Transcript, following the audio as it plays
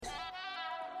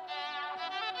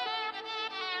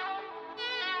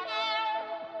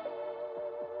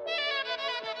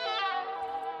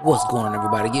What's going on,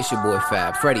 everybody? It's your boy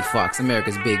Fab, Freddie Fox,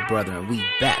 America's Big Brother, and we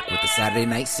back with the Saturday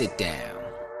Night Sit Down.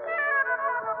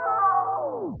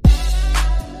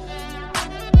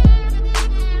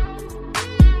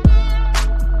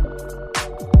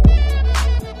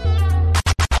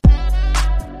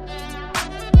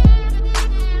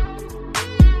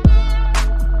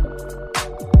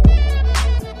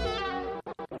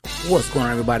 What's going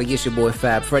on, everybody? It's your boy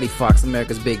Fab, Freddie Fox,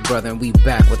 America's Big Brother, and we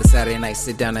back with the Saturday Night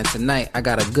Sit Down. And tonight, I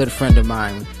got a good friend of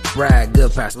mine, Brad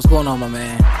Goodpass. What's going on, my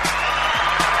man?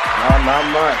 Not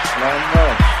much.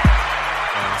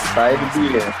 Excited to be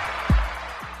here.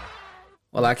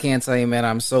 Well, I can't tell you, man.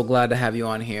 I'm so glad to have you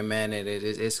on here, man.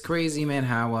 It's crazy, man,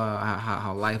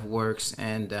 how life works,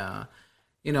 and I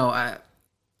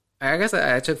guess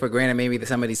I took for granted maybe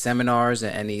some of these seminars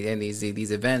and these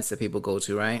events that people go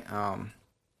to, right?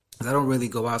 I don't really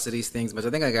go out to these things, but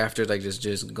I think like after like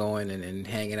just going and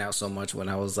hanging out so much when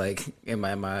I was like in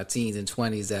my teens and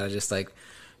 20s that I just like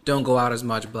don't go out as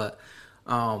much. But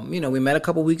we met a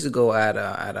couple weeks ago at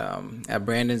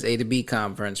Brandon's A to B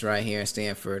conference right here in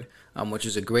Stanford, which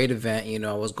was a great event.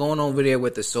 I was going over there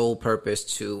with the sole purpose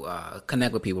to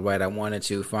connect with people, right? I wanted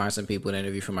to find some people to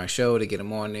interview for my show, to get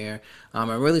them on there.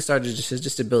 I really started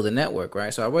just to build a network,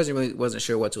 right? So I wasn't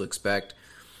sure what to expect.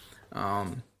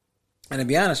 And to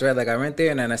be honest, right, like I went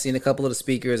there and then I seen a couple of the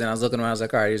speakers and I was looking around. I was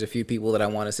like, all right, there's a few people that I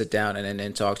want to sit down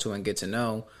and talk to and get to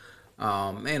know. So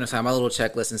I have my little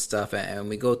checklist and stuff, and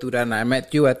we go through that. And I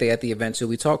met you at the event too.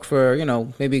 We talked for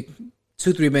maybe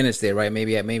 2-3 minutes there, right?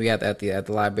 Maybe at the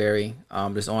library,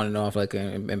 just on and off like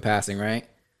in passing, right?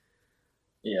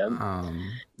 Yeah.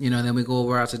 Then we go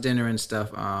over out to dinner and stuff.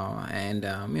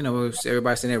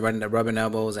 Everybody sitting there rubbing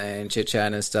elbows and chit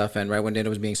chatting and stuff. And right when dinner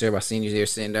was being served, I seen you there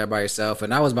sitting there by yourself.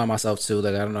 And I was by myself too.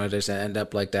 Like, I don't know, I just end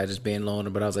up like that, just being lonely.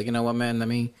 But I was like, you know what, man, let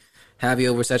me have you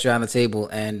over, set you on the table.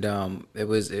 And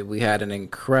we had an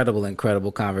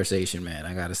incredible conversation, man.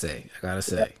 I gotta say.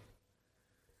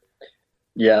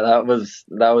 Yeah, that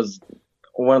was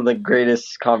one of the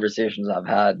greatest conversations I've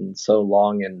had in so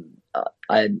long, and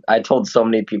I told so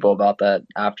many people about that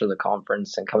after the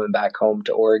conference and coming back home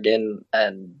to Oregon,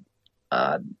 and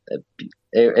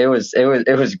it was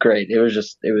great. It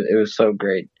was so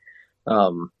great.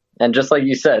 And just like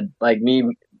you said, like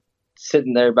me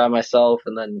sitting there by myself,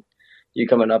 and then you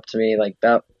coming up to me like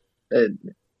that.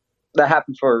 That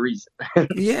happened for a reason.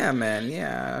 Yeah, man.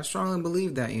 Yeah, I strongly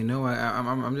believe that.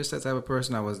 I'm just that type of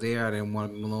person. I was there. I didn't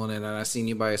want to be alone, and I seen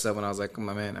you by yourself, and I was like, come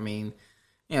on, man. I mean,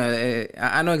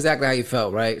 I know exactly how you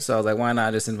felt, right? So I was like, why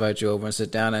not just invite you over and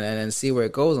sit down and see where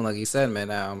it goes? And like you said, man,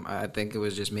 I think it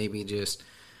was just maybe just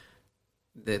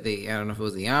that I don't know if it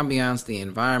was the ambiance, the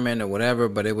environment, or whatever,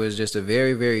 but it was just a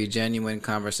very, very genuine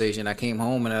conversation. I came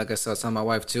home and like I said, telling my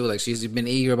wife too, like she's been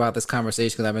eager about this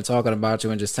conversation because I've been talking about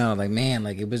you and just telling her, like, man,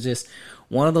 like it was just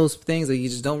one of those things that you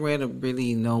just don't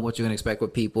really know what you're gonna expect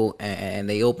with people, and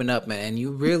they open up, man, and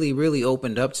you really, really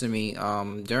opened up to me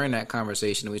during that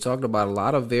conversation. We talked about a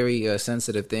lot of very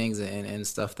sensitive things and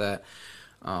stuff that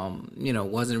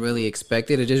wasn't really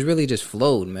expected. It just really just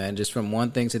flowed, man, just from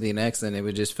one thing to the next, and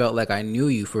it just felt like I knew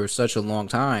you for such a long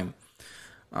time.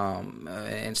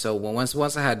 And so once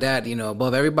I had that,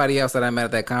 above everybody else that I met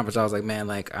at that conference, I was like, man,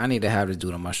 like I need to have this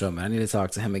dude on my show, man. I need to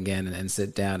talk to him again and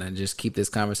sit down and just keep this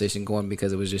conversation going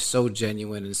because it was just so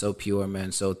genuine and so pure,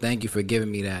 man. So thank you for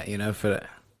giving me that, for that.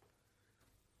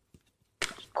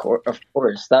 Of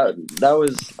course, that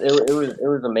was it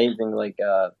was amazing. Like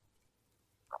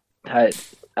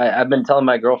I've been telling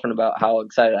my girlfriend about how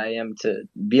excited I am to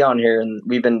be on here, and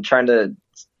we've been trying to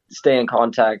stay in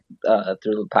contact through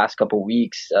the past couple of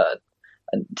weeks,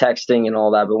 and texting and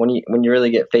all that. But when you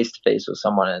really get face to face with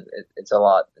someone, it's a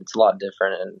lot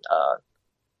different.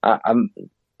 And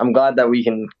I'm glad that we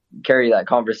can carry that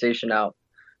conversation out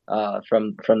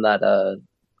from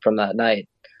that night.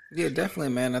 Yeah,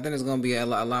 definitely, man. I think there's gonna be a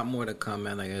lot more to come,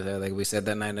 man. Like we said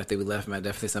that night after we left, man.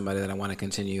 Definitely somebody that I want to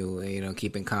continue,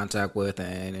 keep in contact with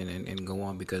and go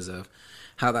on because of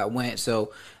how that went.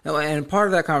 So, and part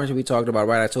of that conversation we talked about,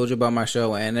 right? I told you about my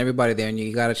show and everybody there, and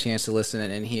you got a chance to listen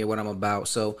and hear what I'm about.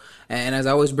 So, and as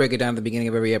I always break it down at the beginning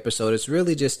of every episode, it's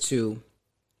really just to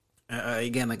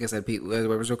again, like I said, people,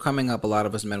 as we're coming up, a lot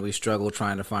of us men, we struggle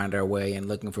trying to find our way and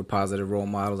looking for positive role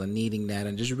models and needing that,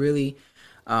 and just really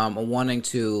wanting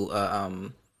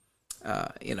to,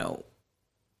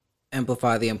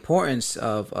 amplify the importance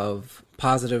of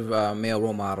positive male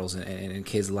role models in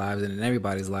kids' lives and in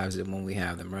everybody's lives when we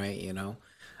have them, right?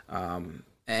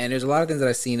 And there's a lot of things that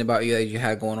I've seen about you that you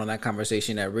had going on that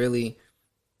conversation that really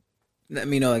let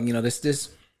me know, like, this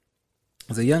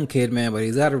He's a young kid, man, but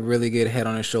he's got a really good head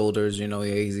on his shoulders. You know,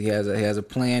 he has a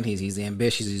plan. He's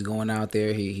ambitious. He's going out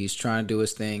there. He's trying to do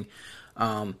his thing.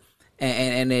 Um,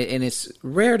 and it's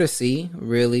rare to see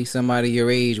really somebody your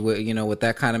age with, you know, with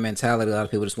that kind of mentality. A lot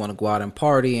of people just want to go out and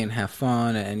party and have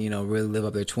fun and, you know, really live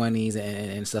up their 20s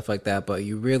and stuff like that. But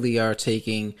you really are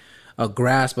taking a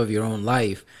grasp of your own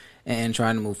life and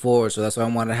trying to move forward. So that's why I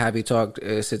wanted to have you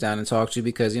sit down and talk to you,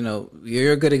 because, you know,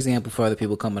 you're a good example for other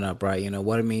people coming up, right? You know,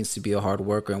 what it means to be a hard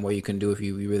worker and what you can do if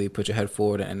you really put your head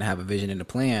forward and have a vision and a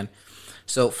plan.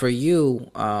 So for you,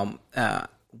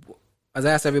 as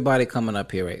I ask everybody coming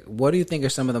up here, right, what do you think are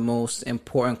some of the most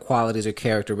important qualities or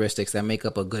characteristics that make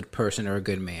up a good person or a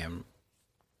good man?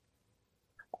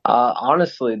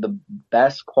 Honestly, the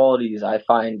best qualities I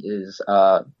find is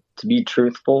to be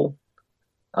truthful,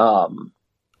 um,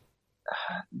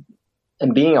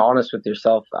 and being honest with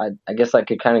yourself. I guess I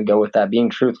could kind of go with that. Being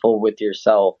truthful with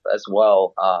yourself as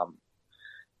well,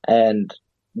 and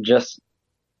just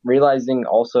realizing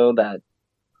also that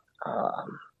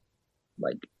um,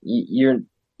 like you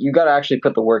got to actually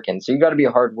put the work in. So you got to be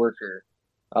a hard worker,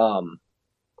 um,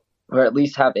 or at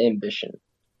least have ambition.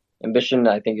 Ambition,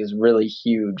 I think, is really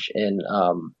huge in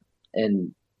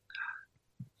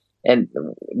and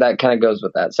that kind of goes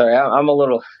with that. Sorry, I'm a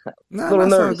little No, little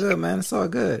that's all nervous good, here. man. It's all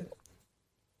good.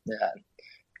 Yeah.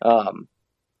 Um.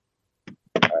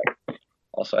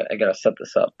 Also, I gotta set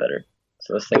this up better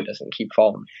so this thing doesn't keep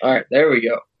falling. All right, there we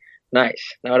go. Nice.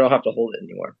 Now I don't have to hold it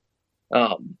anymore.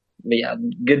 But yeah,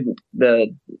 good.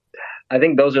 I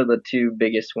think those are the two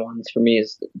biggest ones for me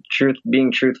is truth,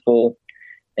 being truthful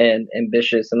and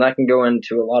ambitious, and that can go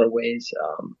into a lot of ways.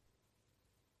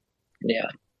 Yeah.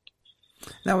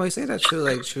 Now, when you say that true,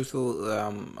 like truthful,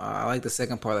 I like the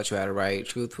second part that you had, right?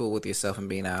 Truthful with yourself and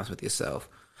being honest with yourself.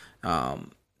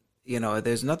 Um, you know,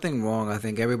 there's nothing wrong. I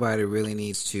think everybody really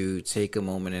needs to take a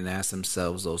moment and ask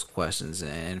themselves those questions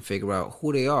and figure out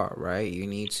who they are, right? You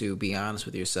need to be honest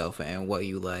with yourself and what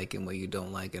you like and what you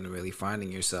don't like, and really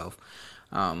finding yourself.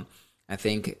 Um, I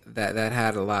think that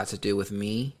had a lot to do with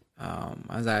me.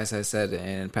 As I said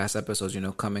in past episodes, you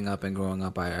know, coming up and growing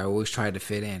up, I always tried to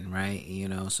fit in, right? You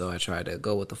know, so I tried to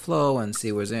go with the flow and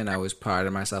see what's in. I always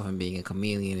prided myself in being a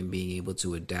chameleon and being able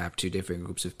to adapt to different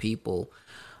groups of people.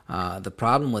 The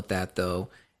problem with that, though,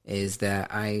 is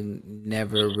that I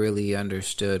never really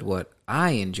understood what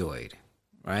I enjoyed,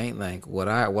 right? Like you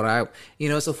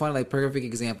know, it's so funny. Like perfect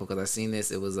example, because I seen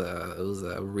this. It was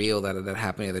a reel that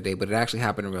happened the other day, but it actually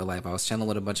happened in real life. I was chilling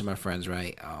with a bunch of my friends,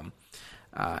 right?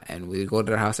 And we would go to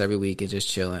their house every week and just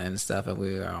chilling and stuff. And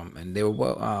and they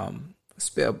were a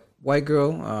white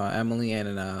girl, Emily,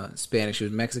 and a Spanish. She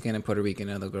was Mexican and Puerto Rican.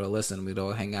 Another girl. Listen, we'd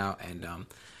all hang out, and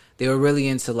they were really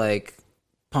into like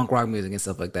punk rock music and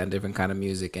stuff like that, and different kind of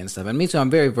music and stuff. And me too, I'm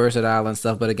very versatile and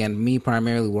stuff. But again, me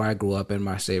primarily where I grew up in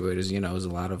my neighborhood is, you know, it was a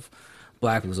lot of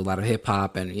black people, it was a lot of hip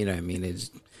hop, and you know what I mean.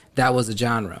 That was the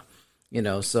genre, you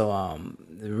know. So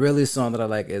the really song that I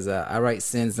like is I Write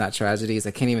Sins Not Tragedies.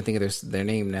 I can't even think of their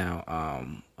name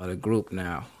now, or the group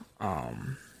now.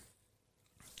 Um,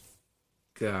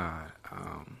 God,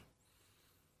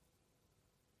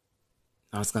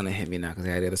 oh, it's gonna hit me now because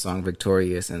I did a song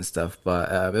Victorious and stuff,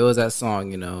 but it was that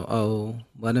song, you know. Oh,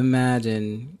 but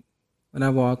imagine when I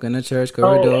walk in the church Oh,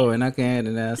 corridor and I can't,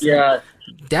 and yeah,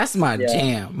 that's my yeah.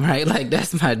 jam, right? Like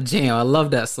that's my jam. I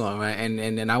love that song, right?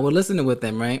 And I would listen to it with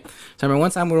them, right? So I remember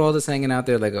one time we were all just hanging out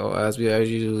there, like oh, as we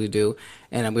as usually do,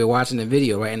 and we were watching the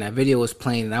video, right? And that video was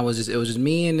playing, and I was just it was just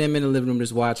me and them in the living room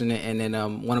just watching it. And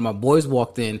then one of my boys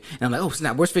walked in, and I'm like, oh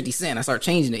snap, where's 50 Cent? I start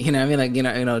changing it, you know what I mean?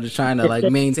 Like just trying to like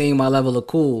maintain my level of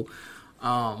cool.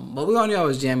 But we all knew I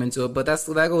was jamming to it. But that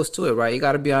goes to it, right? You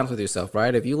got to be honest with yourself,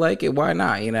 right? If you like it, why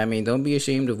not? You know what I mean? Don't be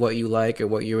ashamed of what you like or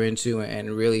what you're into, and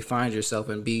really find yourself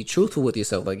and be truthful with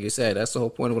yourself. Like you said, that's the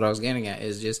whole point of what I was getting at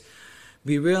is just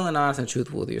be real and honest and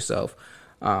truthful with yourself.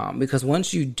 Because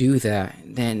once you do that,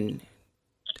 then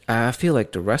I feel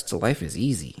like the rest of life is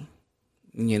easy.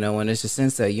 You know, and it's a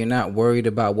sense that you're not worried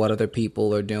about what other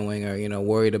people are doing, or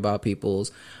worried about people's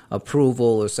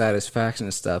approval or satisfaction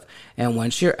and stuff. And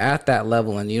once you're at that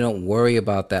level and you don't worry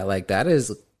about that, like that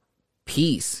is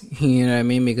peace. You know what I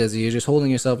mean? Because you're just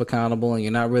holding yourself accountable and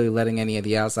you're not really letting any of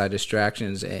the outside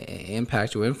distractions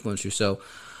impact or influence you. So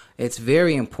it's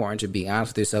very important to be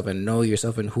honest with yourself and know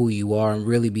yourself and who you are, and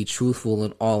really be truthful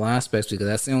in all aspects, because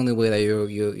that's the only way that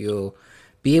you'll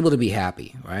be able to be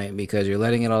happy, right? Because you're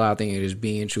letting it all out there and you're just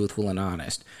being truthful and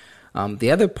honest. The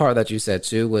other part that you said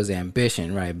too was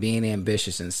ambition, right? Being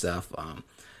ambitious and stuff.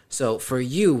 So for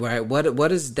you, right,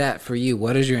 what is that for you?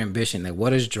 What is your ambition? Like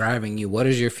what is driving you? What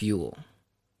is your fuel?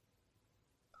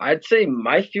 I'd say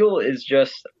my fuel is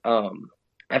just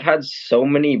I've had so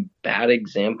many bad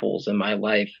examples in my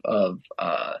life of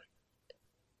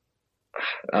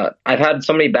I've had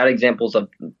so many bad examples of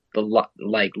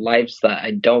like lives that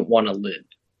I don't want to live.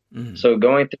 Mm, So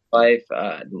going through life,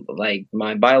 like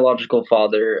my biological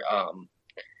father,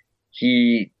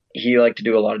 he liked to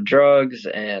do a lot of drugs,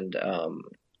 and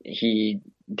he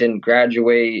didn't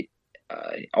graduate,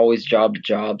 always job to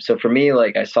job. So for me,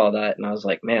 like I saw that and I was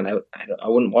like, man, I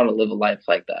wouldn't want to live a life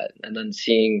like that. And then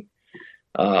seeing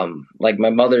like my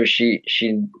mother, she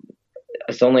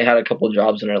has only had a couple of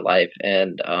jobs in her life,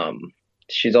 and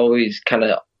she's always kind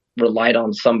of relied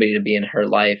on somebody to be in her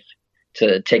life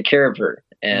to take care of her.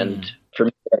 And mm, for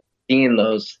me, seeing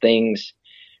those things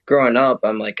growing up,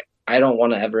 I'm like, I don't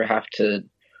want to ever have to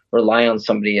rely on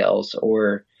somebody else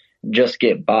or just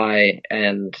get by.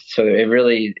 And so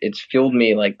it's fueled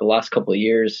me like the last couple of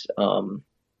years.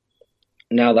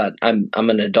 Now that I'm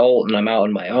an adult and I'm out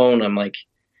on my own, I'm like,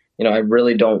 I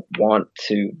really don't want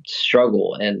to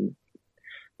struggle. And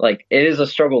like, it is a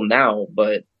struggle now,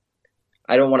 but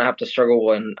I don't want to have to struggle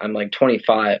when I'm like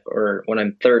 25 or when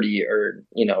I'm 30 or,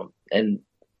 and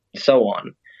so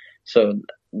on. So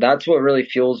that's what really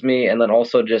fuels me. And then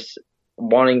also just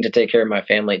wanting to take care of my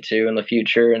family too in the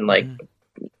future, and like mm.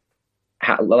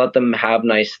 let them have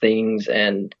nice things,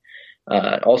 and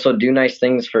also do nice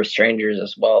things for strangers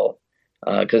as well.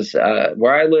 Because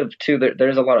where I live too,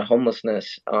 there's a lot of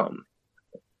homelessness.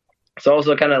 So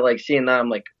also kind of like seeing that, I'm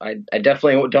like, I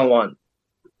definitely don't want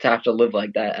to have to live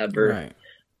like that ever. Right.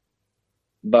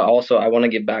 But also I want to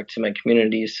give back to my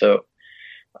community. So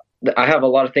I have a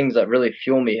lot of things that really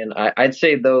fuel me. And I'd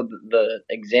say though the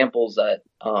examples that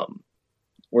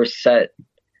were set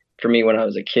for me when I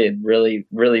was a kid really,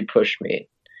 really pushed me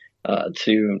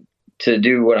to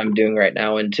do what I'm doing right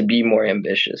now and to be more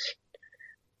ambitious.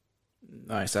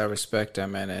 Nice. I respect that,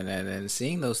 man. And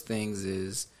seeing those things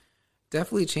is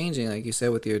definitely changing, like you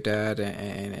said, with your dad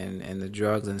and the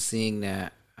drugs, and seeing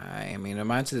that. I mean,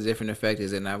 mine's a different effect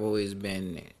is, and I've always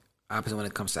been opposite when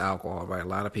it comes to alcohol, right? A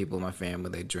lot of people in my family,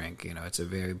 they drink. It's a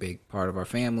very big part of our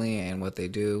family and what they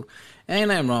do. Ain't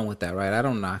nothing wrong with that, right? I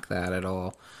don't knock that at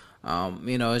all.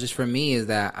 It's just for me is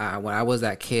that when I was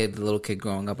that kid, the little kid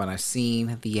growing up, and I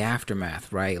seen the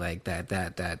aftermath, right? Like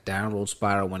that downward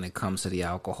spiral when it comes to the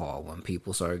alcohol, when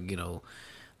people start,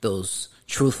 those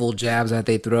truthful jabs that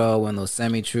they throw and those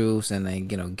semi-truths, and they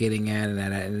getting at it,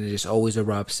 and it just always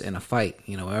erupts in a fight.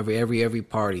 Every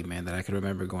party, man, that I can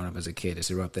remember growing up as a kid, it's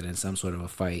erupted in some sort of a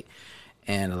fight.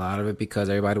 And a lot of it because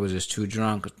everybody was just too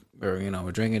drunk, or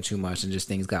were drinking too much, and just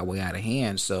things got way out of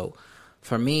hand. So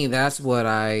for me, that's what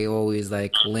I always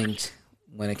like linked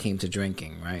when it came to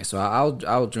drinking, right? So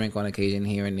I'll drink on occasion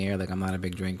here and there. Like I'm not a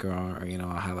big drinker, or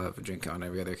I'll have a drink on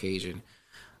every other occasion.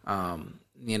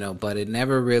 But it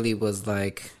never really was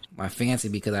like my fancy,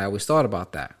 because I always thought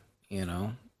about that, you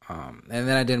know. And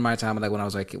then I did my time like when I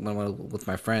was like with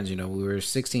my friends, we were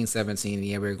 16, 17, and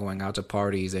yeah, we were going out to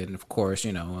parties, and of course,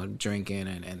 drinking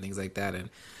and things like that.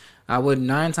 And I would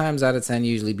 9 times out of 10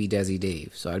 usually be Desi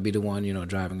Dave. So I'd be the one,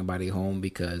 driving everybody home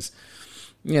because,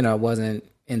 I wasn't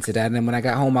into that. And then when I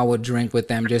got home, I would drink with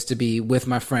them just to be with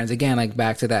my friends. Again, like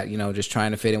back to that, just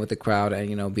trying to fit in with the crowd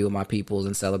and, be with my peoples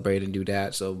and celebrate and do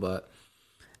that. So, but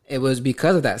it was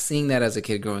because of that, seeing that as a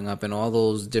kid growing up and all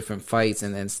those different fights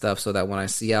and stuff, so that when I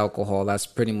see alcohol, that's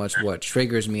pretty much what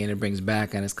triggers me and it brings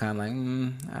back. And it's kind of like,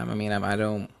 I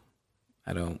don't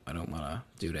want to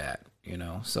do that,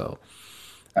 So,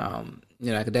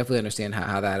 I could definitely understand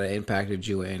how that impacted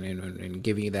you and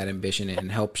giving you that ambition and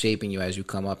help shaping you as you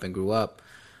come up and grew up.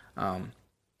 Um,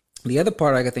 the other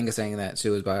part I could think of saying that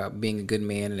too is by being a good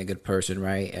man and a good person,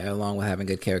 right? Along with having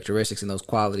good characteristics and those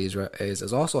qualities, right,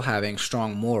 is also having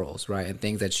strong morals, right? And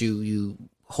things that you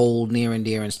hold near and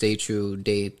dear and stay true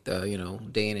day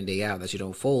in and day out, that you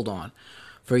don't fold on.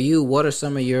 For you, what are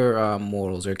some of your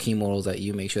morals or key morals that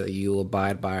you make sure that you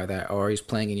abide by, or that are always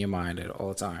playing in your mind at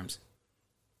all times?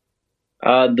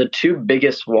 The two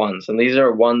biggest ones, and these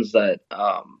are ones that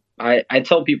I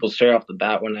tell people straight off the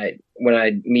bat when I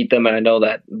meet them, and I know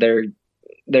that they're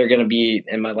going to be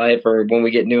in my life, or when we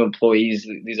get new employees.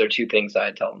 These are two things that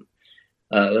I tell them.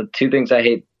 The two things I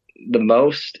hate the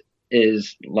most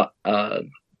is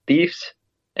thieves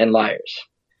and liars.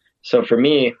 So for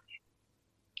me,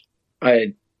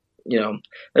 I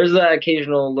there's that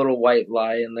occasional little white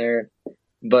lie in there,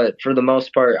 but for the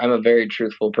most part, I'm a very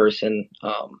truthful person.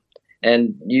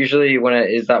 And usually when it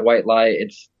is that white lie,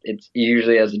 it's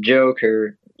usually as a joke,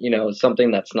 or something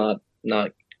that's not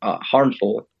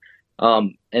harmful.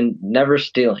 And never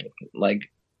stealing. Like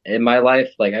in my life,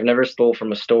 like I've never stole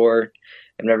from a store.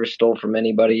 I've never stole from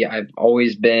anybody. I've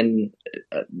always been.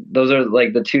 Those are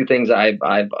like the two things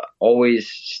I've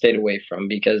always stayed away from,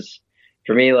 because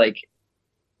for me, like,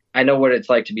 I know what it's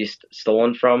like to be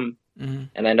stolen from, Mm-hmm.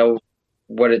 and I know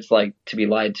what it's like to be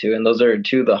lied to, and those are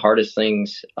two of the hardest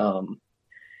things.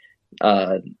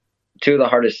 Uh, Two of the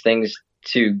hardest things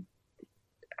to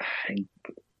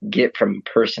get from a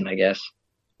person, I guess,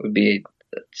 would be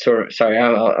sort of. Sorry,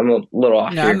 I'm a little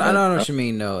off No, here, I but know what you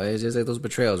mean. No, it's just like those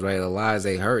betrayals, right? The lies,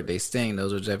 they hurt, they sting.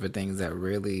 Those are different things that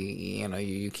really,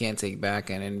 you can't take back,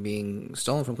 and being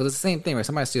stolen from, because it's the same thing, right?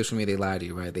 Somebody steals from you, they lied to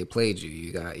you, right? They played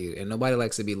you, and nobody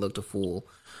likes to be looked a fool.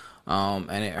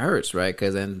 And it hurts, right?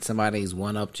 Because then somebody's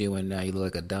one upped you, and now you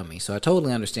look like a dummy. So I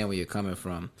totally understand where you're coming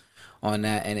from on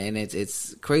that, and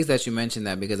it's crazy that you mentioned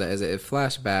that, because as it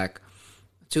flashback,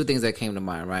 two things that came to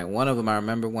mind, right? One of them, I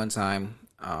remember one time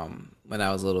when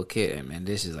I was a little kid, and man,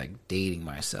 this is like dating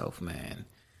myself, man.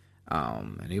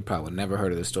 And you probably never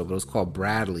heard of this store, but it was called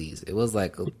Bradley's. It was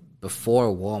like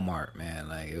before Walmart, man.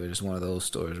 Like, it was just one of those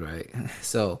stores, right?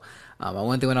 So I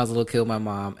went there when I was a little kid with my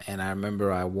mom, and I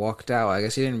remember I walked out. I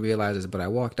guess she didn't realize this, but I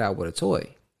walked out with a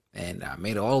toy, and I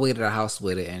made it all the way to the house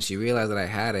with it, and she realized that I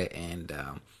had it, and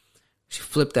she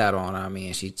flipped out on me,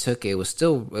 and she took it. It was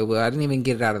still, I didn't even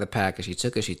get it out of the package. She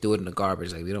took it, she threw it in the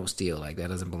garbage. Like, we don't steal. Like, that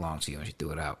doesn't belong to you. And she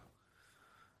threw it out.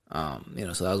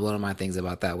 So that was one of my things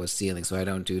about that, was stealing. So I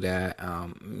don't do that.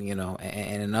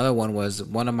 And another one was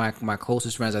one of my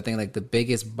closest friends. I think like the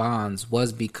biggest bonds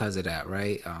was because of that,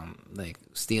 right? Like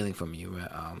stealing from you.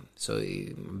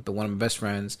 But one of my best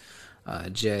friends,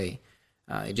 Jay,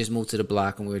 he just moved to the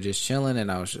block, and we were just chilling.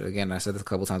 And I said this a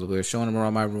couple times, but we were showing him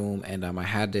around my room, and I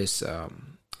had this, I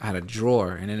had a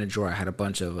drawer, and in the drawer I had a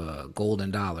bunch of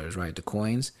golden dollars, right, the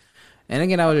coins. And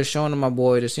again, I was just showing him my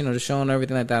boy, just showing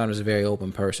everything like that. I'm just a very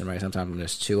open person, right? Sometimes I'm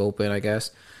just too open, I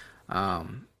guess. So I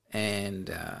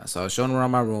was showing him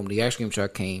around my room. The ice cream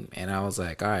truck came, and I was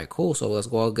like, all right, cool. So let's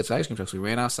go out and get the ice cream truck. So we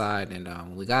ran outside, and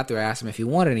when we got there, I asked him if he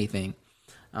wanted anything.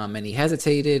 And he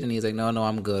hesitated, and he's like, no,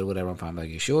 I'm good, whatever, I'm fine. I'm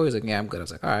like, you sure? He's like, yeah, I'm good. I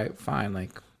was like, all right, fine.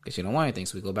 Like, guess you don't want anything.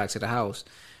 So we go back to the house.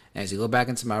 And as we go back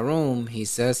into my room, he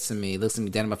says to me, looks at me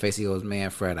dead in my face, he goes, man,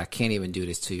 Fred, I can't even do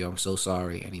this to you. I'm so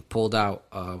sorry. And he pulled out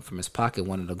from his pocket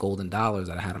one of the golden dollars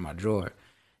that I had in my drawer.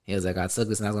 He was like, I took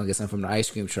this and I was going to get some from the ice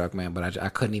cream truck, man, but I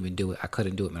couldn't even do it. I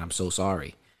couldn't do it, man. I'm so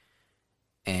sorry.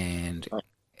 And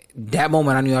that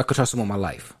moment, I knew I could trust him with my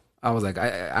life. I was like,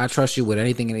 I trust you with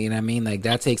anything, you know what I mean? Like,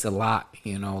 that takes a lot,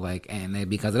 and then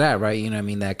because of that, right? You know what I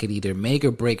mean? That could either make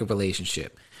or break a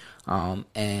relationship.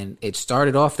 And it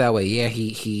started off that way. Yeah,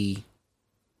 he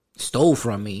stole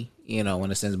from me, in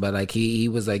a sense, but like he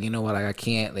was like, you know what, like, I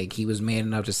can't, like, he was man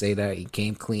enough to say that. He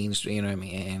came clean, you know what I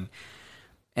mean?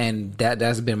 And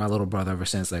that's been my little brother ever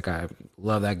since. Like, I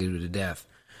love that dude to death.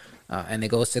 And it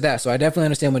goes to that. So I definitely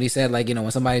understand what he said. Like,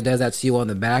 when somebody does that to you on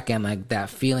the back end, like, that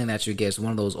feeling that you get is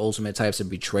one of those ultimate types of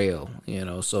betrayal,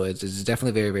 so it's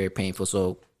definitely very, very painful.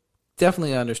 So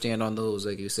definitely understand on those,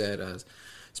 like you said,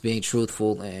 it's being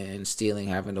truthful and stealing,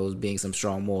 having those being some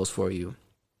strong morals for you.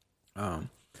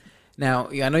 Now,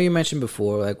 I know you mentioned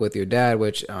before, like with your dad,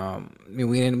 which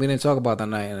we didn't talk about that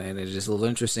night, and it's just a little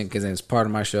interesting because it's part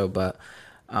of my show. But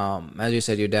as you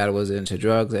said, your dad was into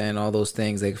drugs and all those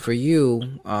things. Like, for you,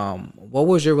 what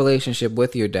was your relationship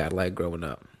with your dad like growing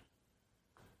up?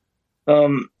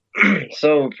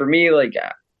 So for me, like,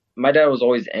 my dad was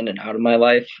always in and out of my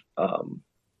life.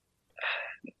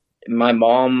 My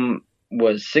mom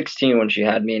was 16 when she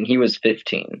had me, and he was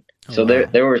 15. Oh, so wow.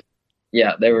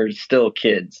 they were still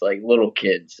kids, like little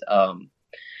kids.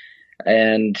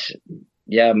 And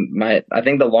yeah, I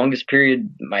think the longest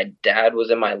period my dad was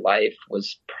in my life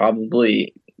was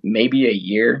probably maybe a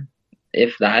year,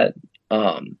 if that.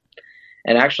 And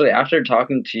actually, after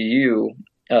talking to you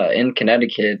in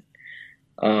Connecticut,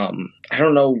 I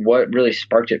don't know what really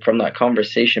sparked it from that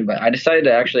conversation, but I decided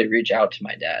to actually reach out to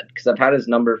my dad because I've had his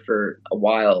number for a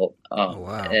while. Oh,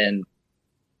 wow. And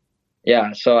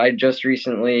yeah, so I just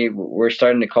recently, we're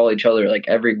starting to call each other like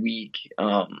every week.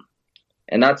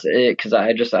 And that's it, because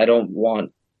I don't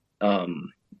want,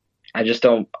 I just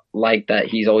don't like that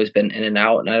he's always been in and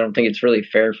out. And I don't think it's really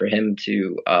fair for him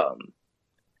to,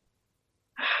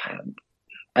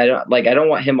 I don't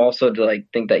want him also to like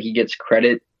think that he gets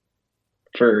credit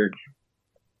for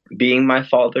being my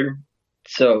father.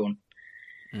 So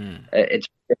it's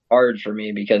hard for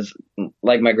me because,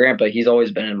 like, my grandpa, he's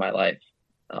always been in my life.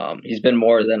 He's been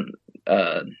more than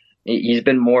he's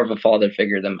been more of a father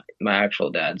figure than my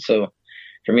actual dad. So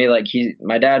for me, like,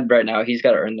 my dad right now, he's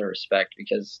got to earn the respect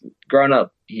because growing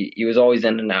up, he was always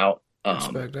in and out.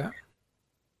 Respect that.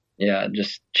 Yeah,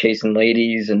 just chasing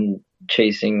ladies and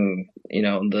chasing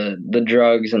the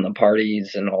drugs and the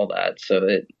parties and all that. So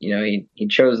he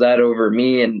chose that over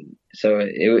me, and so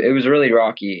it was really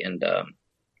rocky, and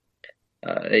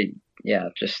yeah,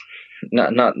 just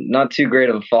not too great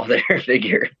of a father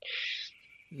figure.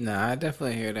 No, I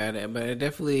definitely hear that, but it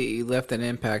definitely left an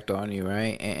impact on you,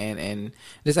 right? And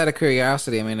just out of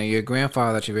curiosity, I mean, your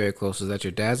grandfather that you're very close to, is that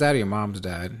your dad's dad or your mom's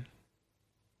dad?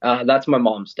 That's my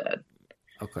mom's dad.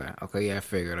 Okay, okay, yeah, I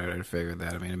figured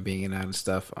that. I mean, being in that and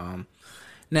stuff.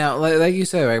 Now, like you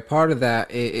said, right, part of that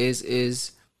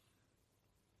is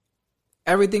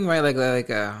everything, right?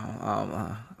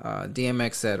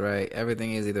 DMX said, right?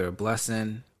 Everything is either a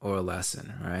blessing or a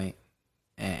lesson, right?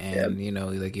 Yeah.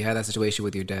 And like you had that situation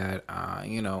with your dad,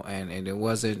 and it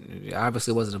wasn't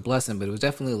obviously it wasn't a blessing, but it was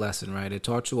definitely a lesson, right? It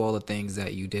taught you all the things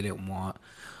that you didn't want,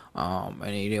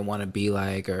 and you didn't want to be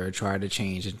like or try to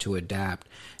change and to adapt.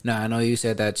 Now I know you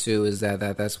said that too, is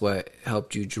that's what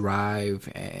helped you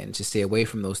drive and to stay away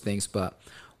from those things. But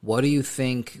what do you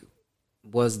think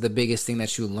was the biggest thing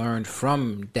that you learned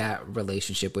from that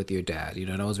relationship with your dad? I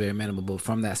know it was very minimal, but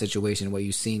from that situation, what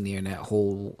you've seen there, and that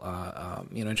whole,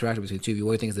 interaction between the two of you,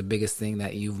 what do you think is the biggest thing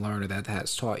that you've learned or that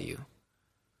has taught you?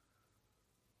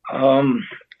 Um,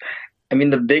 I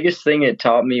mean, the biggest thing it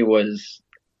taught me was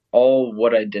all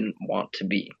what I didn't want to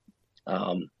be.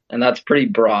 And that's pretty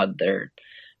broad there.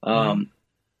 Mm-hmm. Um,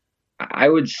 I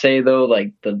would say though,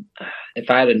 like if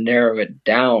I had to narrow it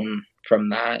down from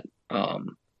that,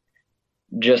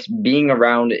 just being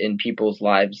around in people's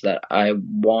lives that I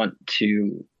want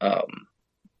to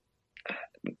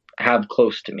have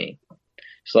close to me.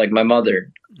 So like my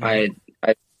mother, Mm-hmm.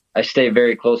 I I stay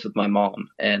very close with my mom,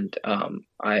 and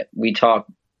I we talk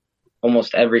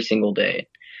almost every single day.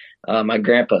 My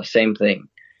grandpa, same thing.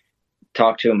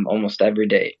 Talk to him almost every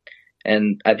day.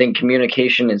 And I think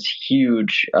communication is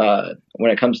huge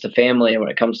when it comes to family and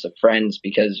when it comes to friends,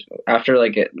 because after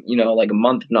like a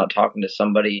month of not talking to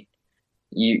somebody,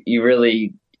 you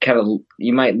really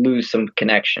you might lose some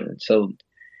connection. So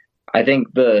I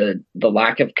think the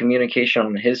lack of communication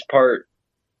on his part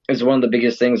is one of the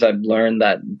biggest things I've learned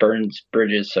that burns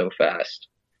bridges so fast.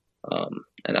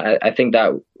 And I think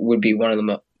that would be one of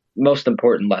the most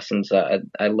important lessons that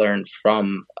I learned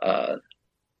from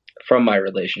my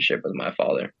relationship with my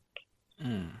father.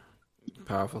 Mm.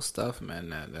 Powerful stuff, man.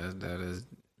 That is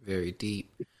very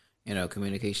deep.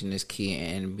 Communication is key,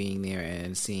 and being there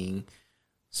and seeing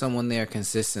someone there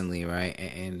consistently, right?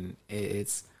 And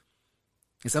it's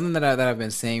something that I've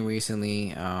been saying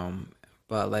recently.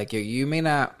 But like you may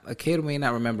not, a kid may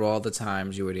not remember all the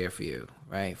times you were there for you,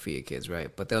 right? For your kids, right?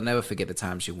 But they'll never forget the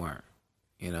times you weren't.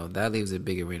 That leaves a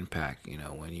bigger impact.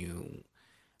 When you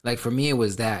like for me, it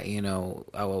was that.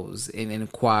 I was in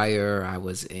choir, I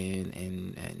was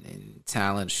in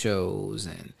talent shows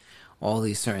and all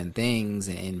these certain things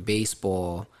in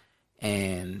baseball,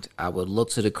 and I would look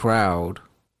to the crowd,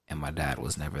 and my dad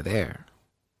was never there.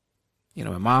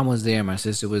 My mom was there, my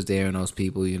sister was there, and those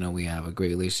people, we have a great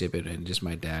relationship, and just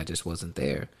my dad just wasn't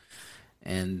there.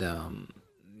 And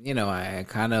I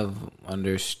kind of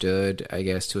understood, I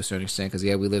guess, to a certain extent, because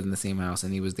yeah, we lived in the same house,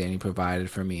 and he was there, and he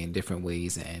provided for me in different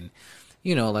ways, and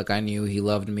like I knew he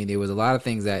loved me. There was a lot of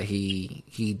things that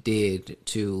he did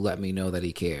to let me know that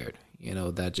he cared.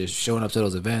 That just showing up to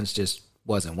those events just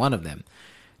wasn't one of them.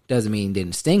 Doesn't mean it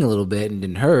didn't sting a little bit and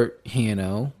didn't hurt,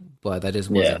 but that just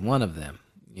Yeah. wasn't one of them.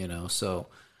 So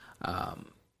um,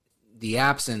 the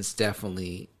absence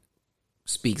definitely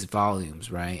speaks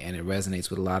volumes, right? And it resonates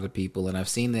with a lot of people. And I've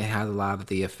seen that it has a lot of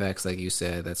the effects, like you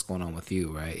said, that's going on with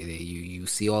you, right? You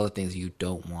see all the things you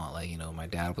don't want, like my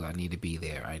dad was. I need to be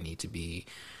there. I need to be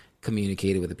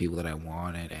communicated with the people that I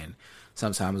want, and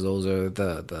sometimes those are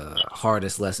the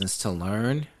hardest lessons to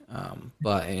learn.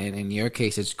 But in your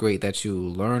case, it's great that you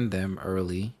learned them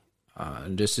early,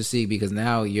 just to see, because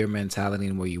now your mentality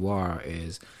and where you are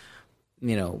is,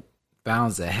 you know,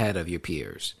 bounds ahead of your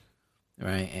peers,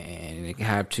 right? And it can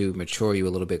have to mature you a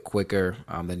little bit quicker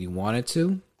than you wanted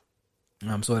to.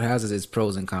 So it has its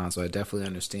pros and cons. So I definitely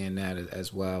understand that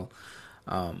as well.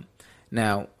 Um,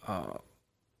 now,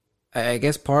 I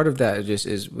guess part of that just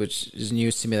is, which is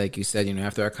news to me, like you said,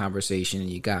 after our conversation and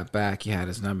you got back, you had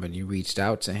his number and you reached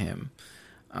out to him.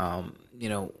 You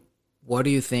know, what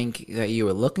do you think that you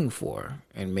were looking for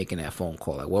in making that phone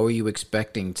call? Like, what were you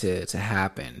expecting to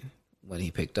happen when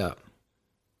he picked up?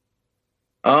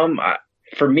 I,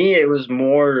 for me, it was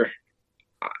more.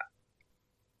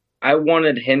 I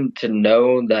wanted him to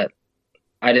know that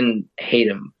I didn't hate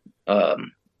him,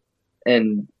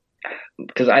 and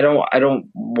because I don't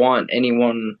want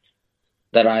anyone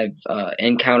that I've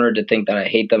encountered to think that I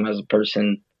hate them as a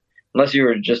person, unless you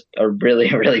were just a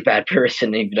really really bad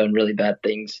person and you've done really bad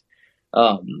things.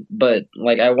 But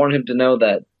like I want him to know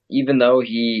that even though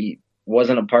he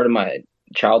wasn't a part of my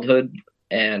childhood,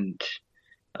 and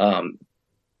um,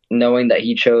 knowing that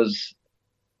he chose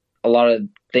a lot of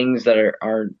things that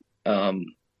aren't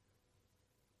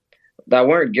that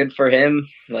weren't good for him,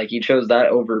 like he chose that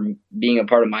over being a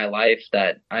part of my life,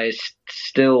 that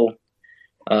still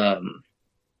um,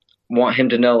 want him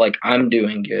to know like I'm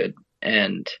doing good,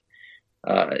 and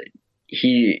uh,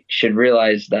 he should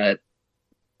realize that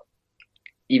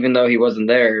even though he wasn't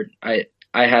there, I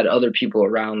had other people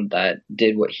around that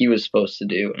did what he was supposed to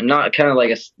do, and not kind of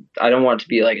like I don't want it to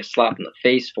be like a slap in the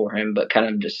face for him, but kind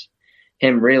of just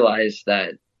him realize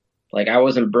that like I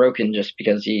wasn't broken just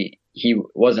because he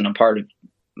wasn't a part of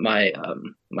my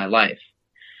life,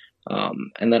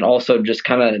 and then also just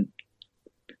kind of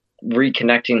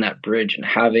reconnecting that bridge and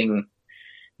having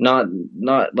not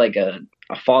like a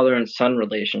father and son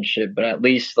relationship, but at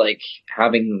least like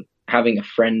having a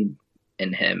friend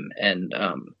in him, and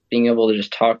being able to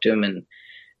just talk to him and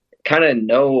kind of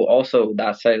know also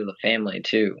that side of the family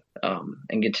too,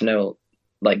 and get to know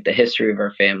like the history of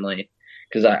our family,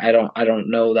 because I don't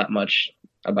know that much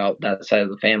about that side of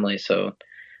the family. So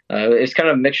it's kind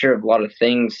of a mixture of a lot of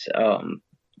things.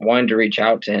 Wanting to reach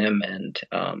out to him and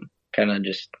kind of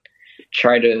just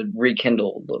try to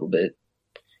rekindle a little bit.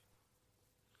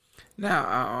 Now,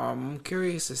 I'm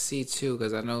curious to see too,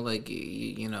 because I know, like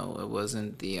you know, it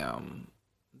wasn't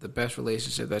the best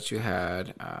relationship that you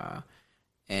had,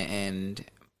 and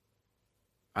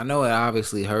I know it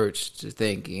obviously hurts to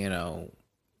think, you know,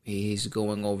 he's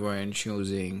going over and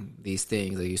choosing these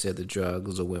things, like you said, the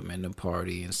drugs, the women, the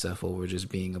party, and stuff over just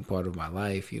being a part of my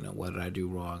life. You know, what did I do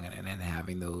wrong, and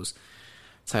having those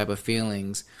type of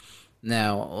feelings.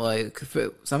 Now, like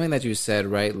something that you said,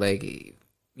 right? Like,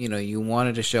 you know, you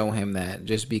wanted to show him that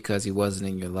just because he wasn't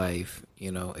in your life,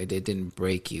 you know, it didn't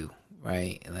break you,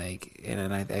 right? Like,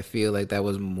 and I feel like that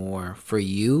was more for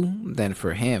you than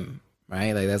for him,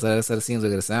 right? Like that's what it seems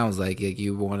like. It sounds like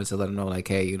you wanted to let him know, like,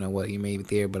 hey, you know what, you may be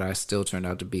there, but I still turned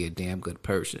out to be a damn good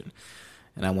person,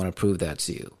 and I want to prove that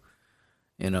to you.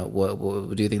 You know,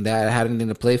 what do you think that had anything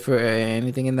to play for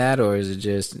anything in that, or is it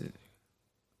just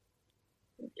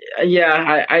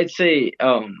Yeah, I'd say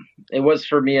it was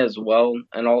for me as well,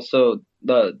 and also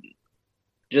the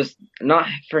just not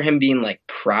for him being like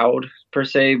proud per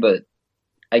se, but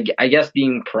I guess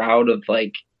being proud of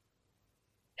like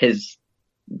his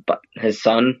his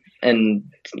son,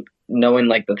 and knowing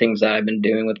like the things that I've been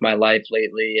doing with my life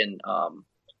lately, and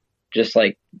just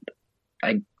like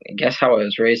I guess how I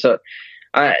was raised. So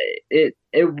I it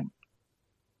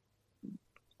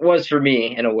was for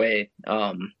me in a way.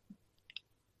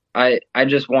 I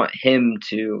just want him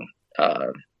to uh,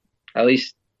 at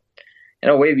least in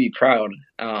a way be proud.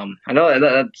 I know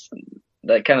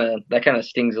that kind of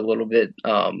stings a little bit,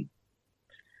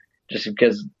 just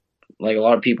because like a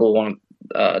lot of people want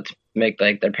to make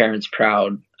like their parents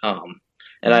proud, and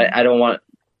mm, I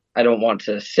don't want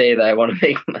to say that I want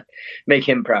to make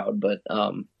him proud, but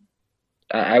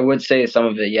I would say some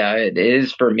of it, yeah, it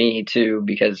is for me too,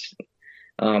 because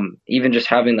even just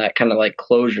having that kind of like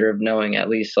closure of knowing at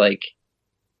least like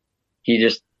he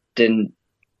just didn't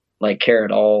like care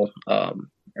at all,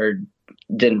 or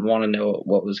didn't want to know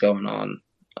what was going on.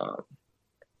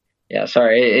 Yeah,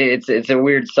 sorry, it's a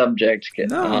weird subject.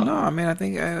 no, no. I mean, I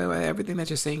think everything that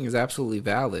you're saying is absolutely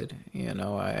valid. You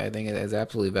know, I think it is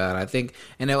absolutely valid. I think,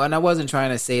 and I wasn't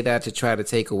trying to say that to try to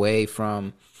take away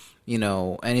from, you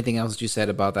know, anything else that you said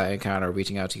about that encounter,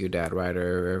 reaching out to your dad, right,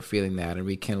 or feeling that and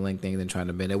rekindling things and trying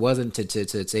to bend. It wasn't to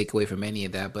take away from any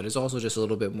of that, but it's also just a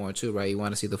little bit more too, right? You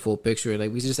want to see the full picture, and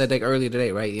like we just said like earlier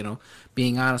today, right? You know,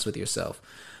 being honest with yourself,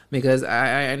 because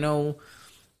I know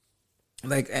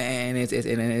like and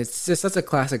it's just such a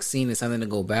classic scene. It's something to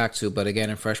go back to. But again,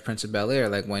 in Fresh Prince of Bel Air,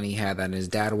 like when he had that, and his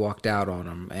dad walked out on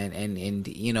him, and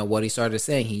you know what he started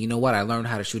saying. You know what, I learned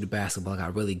how to shoot a basketball. I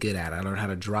got really good at it. I learned how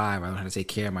to drive. I learned how to take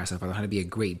care of myself. I learned how to be a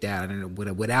great dad. I didn't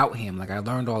without him. Like I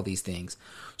learned all these things.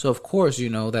 So of course, you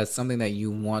know that's something that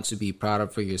you want to be proud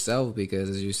of for yourself,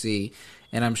 because as you see,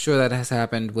 and I'm sure that has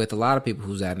happened with a lot of people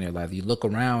who's out in their life. You look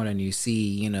around and you see,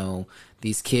 you know,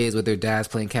 these kids with their dads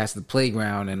playing catch at the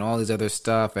playground and all these other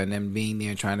stuff, and them being there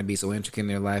and trying to be so intricate in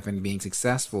their life and being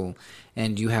successful,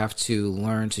 and you have to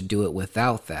learn to do it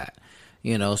without that.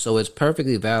 You know, so it's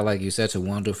perfectly valid, like you said, to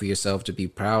wonder for yourself, to be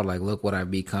proud, like, look what I've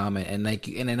become. And like,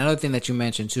 and another thing that you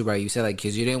mentioned too, right? You said like,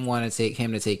 because you didn't want to take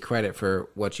him to take credit for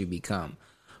what you become,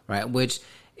 right? Which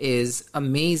is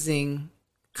amazing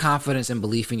confidence and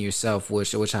belief in yourself,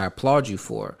 which I applaud you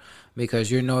for,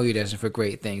 because you know you're destined for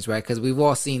great things, right? Because we've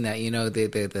all seen that, you know,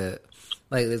 the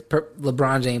like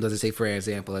LeBron James, let's just say for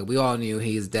example, like we all knew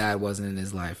his dad wasn't in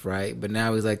his life, right? But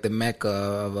now he's like the mecca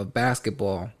of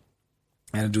basketball.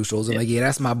 And the dude shows him like, yeah,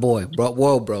 that's my boy, bro.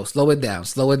 Whoa, bro, slow it down,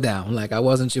 slow it down. Like I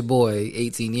wasn't your boy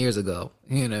 18 years ago.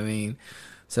 You know what I mean?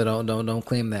 So don't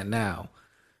claim that now.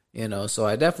 You know, so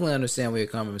I definitely understand where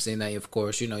you're coming from, saying that, of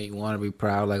course, you know, you want to be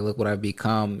proud, like, look what I've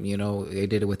become, you know, they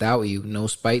did it without you, no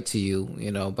spite to you,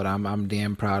 you know, but I'm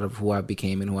damn proud of who I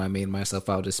became and who I made myself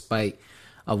out despite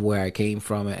of where I came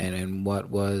from and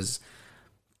what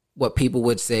people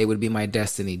would say would be my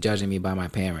destiny, judging me by my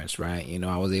parents, right? You know,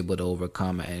 I was able to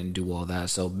overcome and do all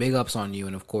that. So big ups on you,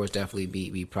 and of course, definitely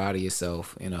be proud of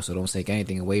yourself, you know, so don't take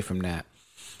anything away from that.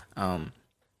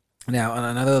 Now,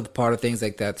 another part of things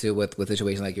like that too, with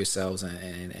situations like yourselves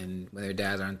and when their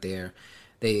dads aren't there,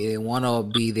 they want to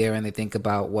be there and they think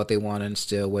about what they want to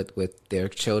instill with their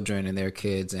children and their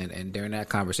kids. And during that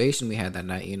conversation we had that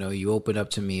night, you know, you opened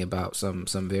up to me about some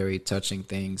very touching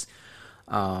things,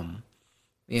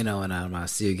 you know, and I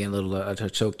see you getting a little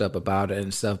choked up about it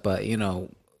and stuff. But you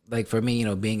know, like for me, you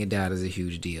know, being a dad is a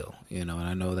huge deal, you know, and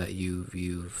I know that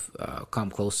you've come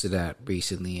close to that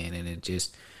recently, and it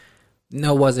just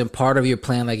no, wasn't part of your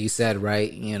plan, like you said,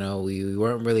 right? You know, we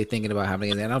weren't really thinking about having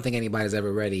kids. I don't think anybody's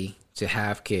ever ready to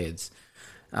have kids.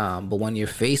 But when you're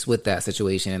faced with that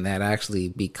situation and that actually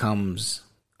becomes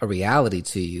a reality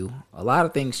to you, a lot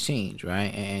of things change,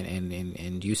 right?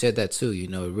 And you said that too. You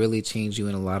know, it really changed you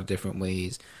in a lot of different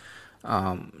ways.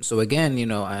 So again, you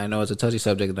know, I know it's a touchy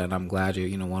subject, and I'm glad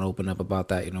you want to open up about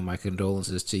that. You know, my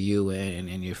condolences to you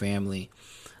and your family,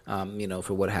 you know,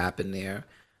 for what happened there.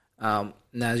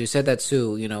 Now, as you said that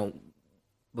too, you know,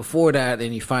 before that,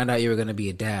 and you find out you were going to be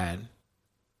a dad,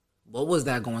 what was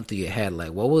that going through your head?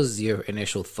 Like, what was your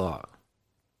initial thought?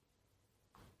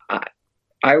 I,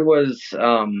 I was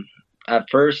at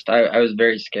first I was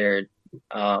very scared.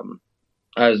 I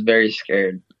was very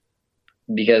scared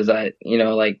because like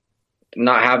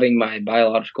not having my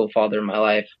biological father in my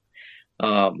life.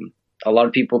 A lot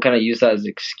of people kind of use that as an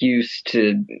excuse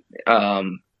to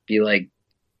be like,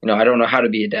 I don't know how to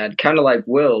be a dad. Kind of like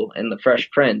Will in The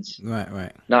Fresh Prince.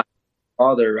 Right. Not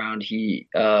father around. He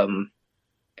wouldn't.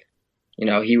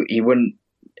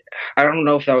 I don't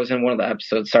know if that was in one of the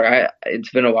episodes. Sorry, it's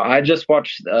been a while. I just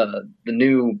watched the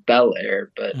new Bel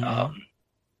Air, but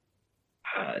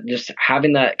just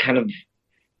having that kind of,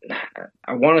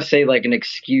 I want to say like an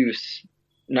excuse,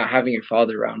 not having your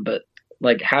father around, but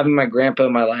like having my grandpa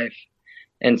in my life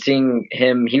and seeing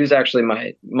him. He was actually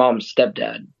my mom's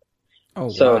stepdad. Oh,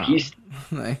 so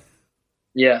wow.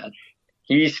 Yeah,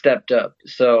 he stepped up.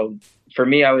 So for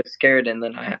me, I was scared, and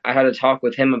then I had to talk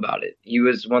with him about it. He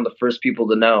was one of the first people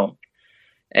to know,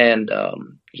 and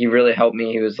he really helped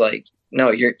me. He was like,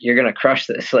 "No, you're gonna crush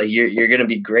this. Like you're gonna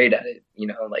be great at it.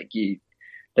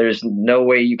 There's no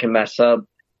way you can mess up.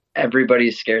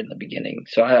 Everybody's scared in the beginning."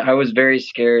 So I was very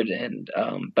scared, and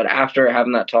but after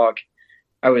having that talk,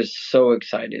 I was so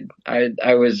excited.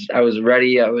 I was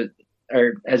ready.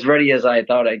 Or as ready as I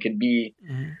thought I could be.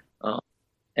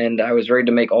 And I was ready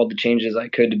to make all the changes I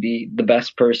could to be the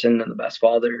best person and the best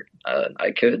father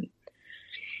I could.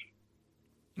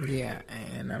 Yeah,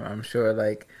 and I'm sure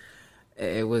like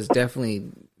it was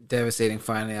definitely devastating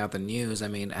finding out the news. I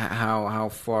mean, how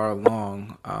far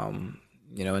along,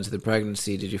 into the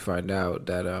pregnancy did you find out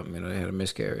that they had a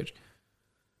miscarriage?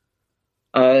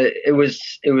 It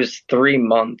was 3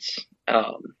 months.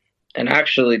 And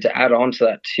actually, to add on to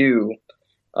that too,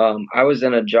 I was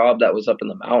in a job that was up in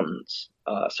the mountains,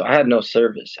 so I had no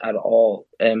service at all.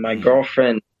 And my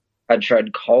girlfriend had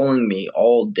tried calling me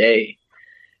all day.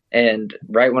 And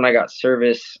right when I got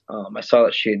service, I saw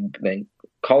that she had been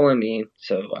calling me,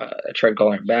 so I tried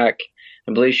calling her back.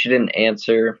 I believe she didn't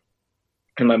answer.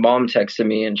 And my mom texted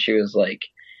me, and she was like,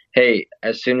 "Hey,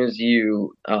 as soon as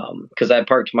you, because I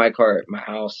parked my car at my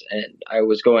house, and I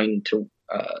was going to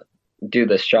do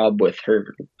this job with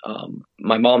her,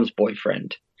 my mom's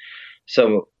boyfriend.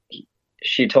 So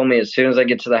she told me, as soon as I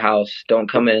get to the house, don't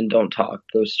come in, don't talk,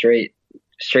 go straight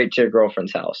to your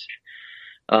girlfriend's house."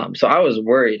 So I was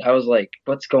worried. I was like,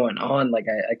 "What's going on?" Like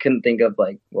I couldn't think of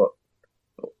like what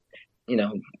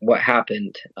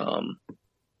happened.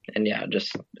 And yeah,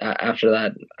 just after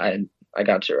that, I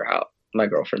got to her house, my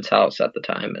girlfriend's house at the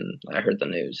time, and I heard the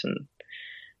news, and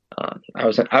I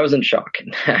was in shock.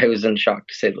 I was in shock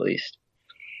to say the least.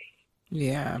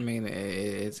 Yeah, I mean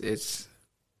it's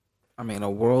a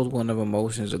whirlwind of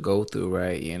emotions to go through,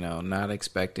 right? You know, not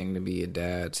expecting to be a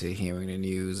dad, to hearing the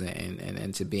news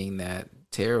and to being that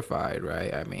terrified,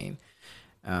 right? I mean,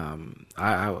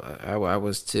 I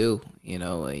was too,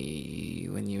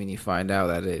 when you find out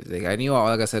that like I knew,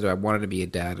 like I said, I wanted to be a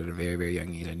dad at a very, very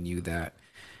young age. I knew that.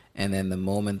 And then the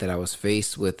moment that I was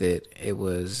faced with it, it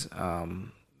was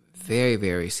very,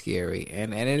 very scary.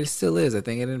 And it still is. I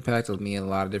think it impacted me in a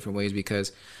lot of different ways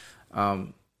because,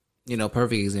 um,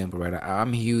 perfect example, right?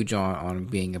 I'm huge on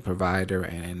being a provider,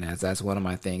 and that's one of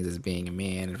my things is being a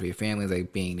man. And for your family, is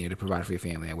like being there to provide for your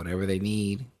family. And whatever they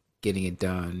need, getting it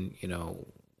done,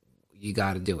 you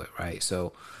got to do it, right?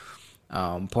 So,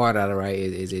 part of it, right,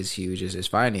 is huge. Is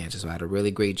finances. So I had a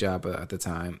really great job at the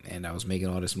time, and I was making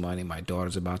all this money. My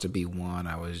daughter's about to be one.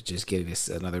 I was just getting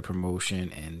another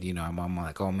promotion, and I'm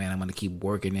like, oh man, I'm gonna keep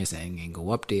working this and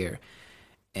go up there,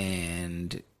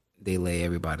 and they lay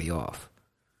everybody off.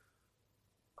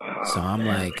 So Oh I'm man.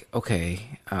 like,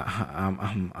 okay,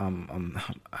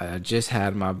 I just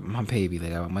had my baby.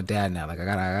 Like I'm a dad now. Like I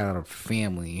got a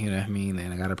family. You know what I mean?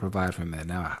 And I got to provide for that.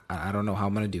 Now I don't know how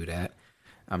I'm gonna do that.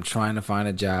 I'm trying to find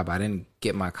a job. I didn't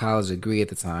get my college degree at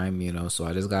the time, so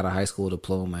I just got a high school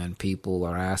diploma. And people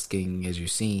are asking, as you're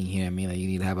seeing here, I mean, like you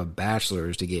need to have a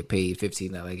bachelor's to get paid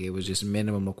 15. Like it was just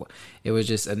minimum. It was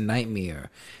just a nightmare,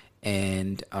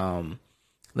 and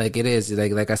like it is,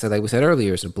 like I said, like we said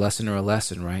earlier, it's a blessing or a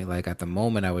lesson, right? Like at the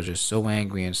moment, I was just so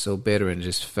angry and so bitter, and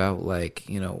just felt like,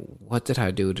 what did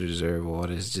I do to deserve all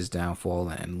this just downfall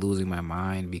and losing my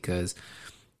mind? Because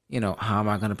how am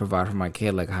I going to provide for my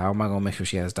kid? Like, how am I going to make sure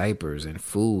she has diapers and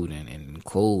food and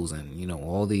clothes and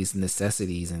all these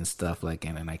necessities and stuff? Like,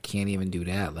 and I can't even do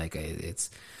that. Like,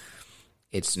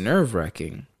 it's nerve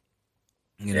wracking.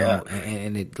 Yeah.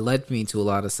 And it led me to a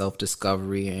lot of self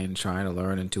discovery and trying to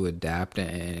learn and to adapt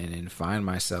and find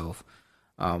myself.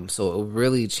 So it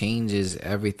really changes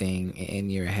everything in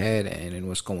your head and in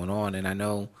what's going on. And I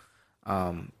know,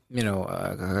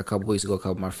 a couple weeks ago, a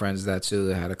couple of my friends that too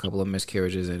had a couple of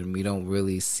miscarriages, and we don't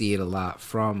really see it a lot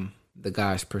from the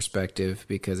guy's perspective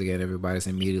because again, everybody's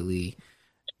immediately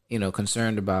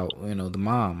concerned about, the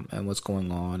mom and what's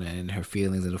going on and her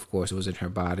feelings. And of course, it was in her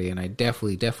body. And I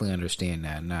definitely understand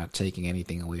that, not taking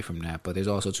anything away from that. But there's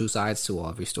also two sides to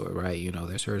every story, right?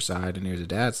 There's her side and there's a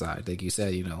dad's side. Like you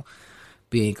said,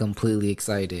 being completely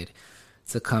excited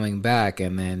to coming back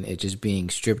and then it just being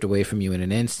stripped away from you in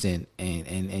an instant. And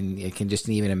I can just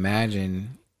even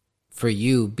imagine for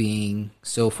you being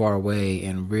so far away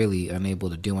and really unable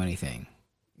to do anything.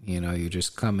 You're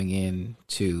just coming in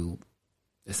to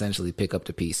essentially pick up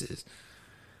the pieces.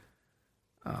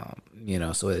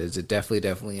 So it's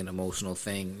definitely an emotional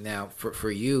thing. Now,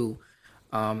 for you,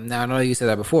 now I know you said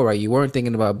that before, right? You weren't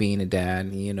thinking about being a dad,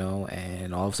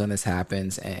 and all of a sudden this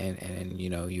happens, and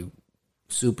you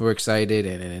super excited,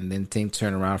 and then things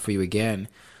turn around for you again.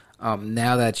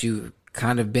 Now that you've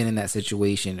kind of been in that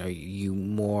situation, are you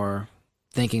more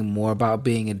thinking more about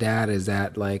being a dad? Is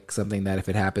that like something that if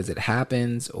it happens, it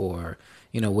happens, or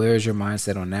where is your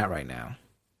mindset on that right now?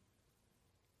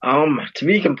 To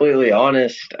be completely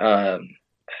honest,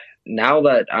 now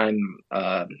that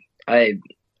I,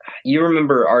 you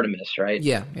remember Artemis, right?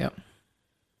 Yeah, yeah.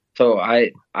 So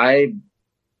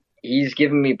he's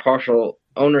given me partial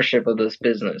ownership of this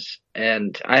business,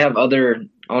 and I have other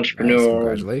Nice. entrepreneurial.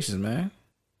 Congratulations, man.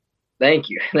 Thank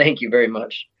you, thank you very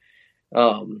much.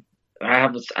 Um, I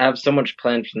have so much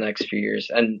planned for the next few years,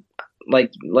 and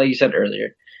like you said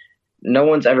earlier, no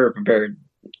one's ever prepared,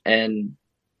 and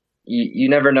you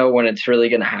never know when it's really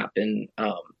going to happen.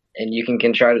 And you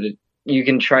can try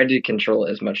to control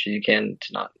it as much as you can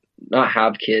to not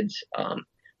have kids.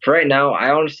 For right now, I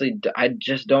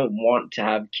just don't want to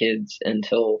have kids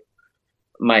until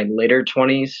my later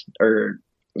 20s or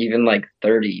even like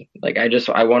 30. Like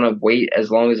I want to wait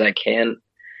as long as I can.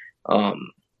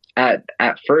 Um, at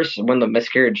first when the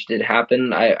miscarriage did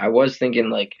happen, I was thinking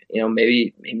like,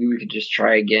 maybe we could just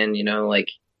try again, like,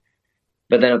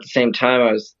 but then at the same time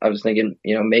I was thinking,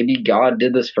 maybe God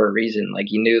did this for a reason. Like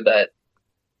he knew that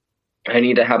I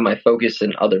need to have my focus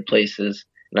in other places.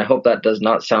 And I hope that does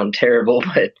not sound terrible,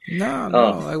 but No, no.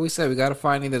 um Like we said, we got to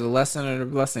find either the lesson or the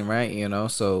blessing, right?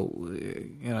 So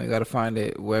you got to find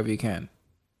it wherever you can.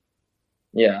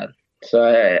 yeah.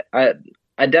 So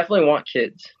I definitely want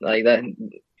kids. Like that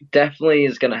definitely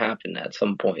is gonna happen at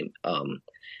some point.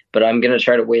 But I'm gonna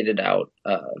try to wait it out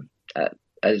at,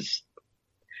 as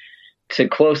to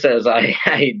close as I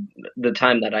the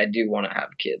time that I do want to have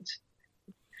kids.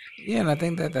 Yeah, and I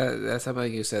think that's how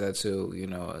you said that too.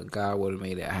 God would have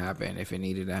made it happen if it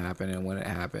needed to happen, and when it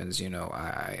happens,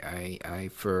 I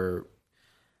for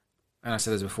and I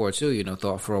said this before too.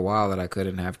 Thought for a while that I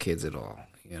couldn't have kids at all.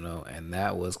 And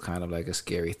that was kind of like a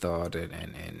scary thought,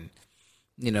 and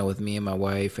with me and my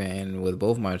wife and with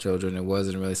both my children, it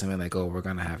wasn't really something like, oh, we're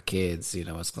gonna have kids.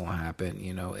 It's gonna happen.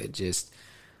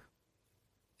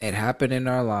 It happened in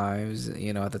our lives.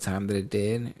 At the time that it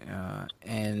did,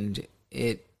 and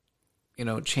it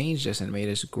changed us and made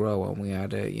us grow, and we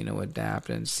had to, adapt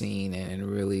and seen and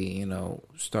really,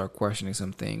 start questioning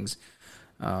some things.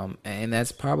 And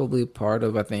that's probably part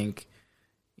of, I think,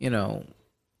 you know,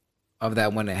 of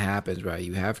that when it happens, right?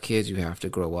 You have kids, you have to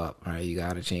grow up, right? You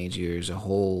got to change yours, a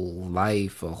whole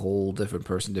life, a whole different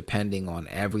person, depending on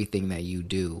everything that you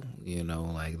do.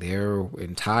 Like their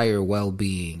entire well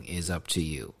being is up to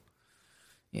you.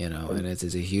 And it's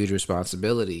a huge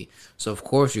responsibility. So of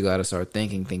course you got to start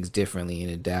thinking things differently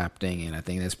and adapting. And I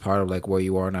think that's part of like where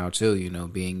you are now too.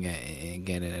 Being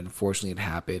again, and unfortunately it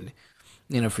happened.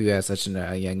 For you at such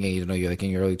a young age. You're like in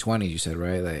your early 20s. You said,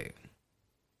 right? Like,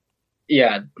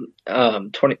 yeah,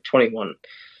 2021.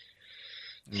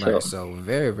 Right. So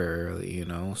very, very early.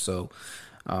 So,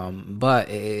 but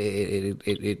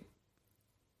it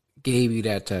gave you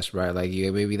that test, right? Like,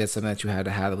 maybe that's something that you had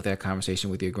to have with that conversation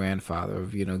with your grandfather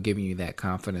of, giving you that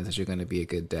confidence that you're going to be a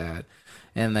good dad.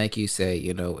 And like you say,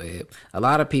 a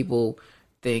lot of people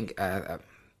think,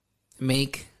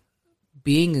 make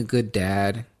being a good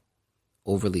dad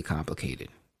overly complicated,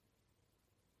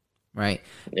 right?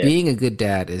 Yeah. Being a good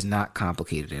dad is not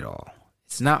complicated at all.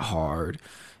 It's not hard.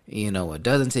 It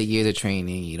doesn't take years of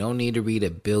training. You don't need to read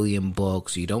 1 billion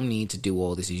books. You don't need to do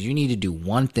all this. You need to do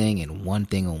one thing and one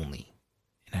thing only.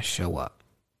 And that's show up.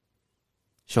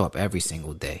 Show up every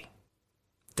single day.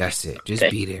 That's it. Just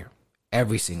be there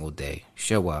every single day.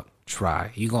 Show up.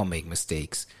 Try. You're going to make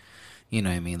mistakes. You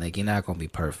know what I mean? Like, you're not going to be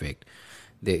perfect.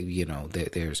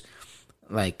 There's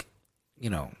like,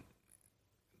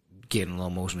 getting a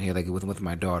little emotional here, like with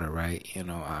my daughter, right?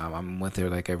 I'm with her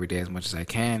like every day as much as I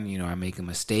can. I make a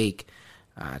mistake,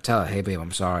 I tell her, hey babe,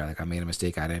 I'm sorry, like I made a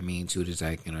mistake, I didn't mean to. Just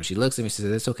like, she looks at me and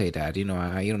says, it's okay, Dad, you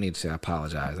don't need to say I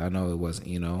apologize, I know it wasn't,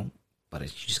 but you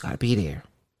just gotta be there.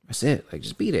 That's it. Like,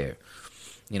 just be there.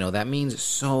 That means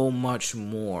so much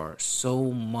more,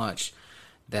 so much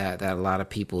that a lot of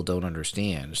people don't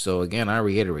understand. So again, I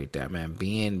reiterate that, man.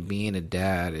 Being a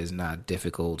dad is not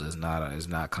difficult, is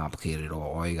not complicated at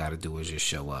all. All you got to do is just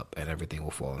show up, and everything will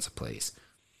fall into place.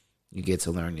 You get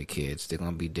to learn your kids; they're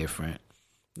gonna be different.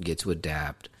 You get to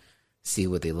adapt, see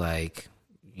what they like.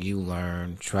 You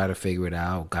learn, try to figure it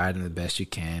out, guide them the best you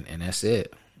can, and that's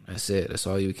it. That's it. That's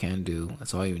all you can do.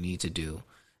 That's all you need to do,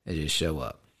 is just show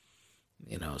up.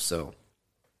 So,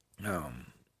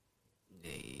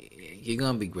 you're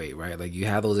gonna be great, right? Like, you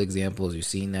have those examples, you've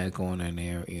seen that going on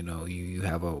there. You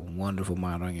have a wonderful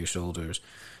mind on your shoulders.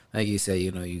 Like you said,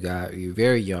 you're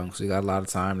very young, so you got a lot of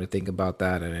time to think about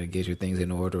that and get your things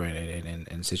in order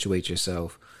and situate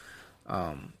yourself.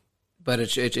 But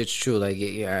it's true. Like,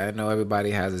 yeah, I know everybody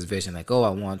has this vision, like, oh,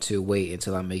 I want to wait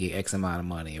until I'm making X amount of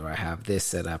money, or I have this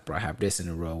set up, or I have this in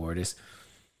a row, or this.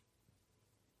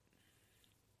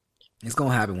 It's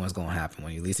gonna happen when it's gonna happen.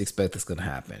 When you least expect it's gonna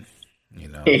happen.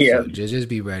 Yeah. So just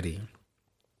be ready.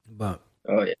 But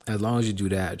as long as you do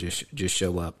that, just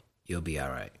show up, you'll be all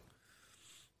right.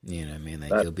 You know what I mean?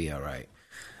 Like, you'll be all right.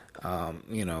 And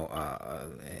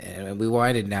we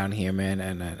winded down here, man.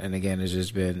 And again, it's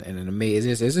just been an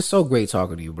amazing. It's just so great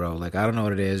talking to you, bro. Like, I don't know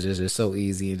what it is. It's just so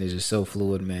easy and it's just so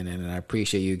fluid, man. And I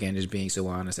appreciate you again, just being so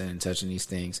honest and touching these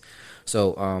things.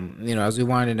 So, as we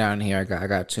winded down here, I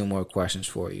got 2 more questions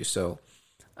for you. So,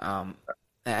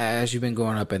 as you've been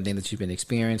growing up and things that you've been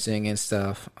experiencing and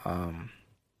stuff,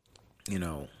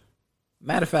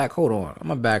 matter of fact, hold on, I'm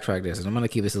gonna backtrack this and I'm gonna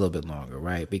keep this a little bit longer,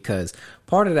 right? Because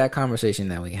part of that conversation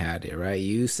that we had there, right,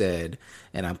 you said,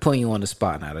 and I'm putting you on the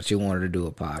spot now, that you wanted to do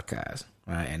a podcast,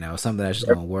 right? And that was something that's just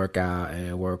gonna work out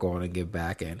and work on and get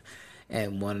back in.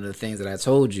 And one of the things that I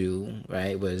told you,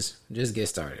 right, was just get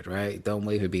started, right? Don't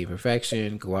wait for being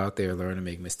perfection. Go out there, learn and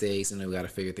make mistakes, and then we got to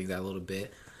figure things out a little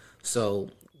bit. So,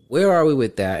 where are we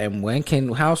with that,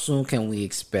 and how soon can we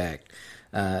expect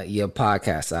your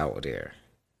podcast out there?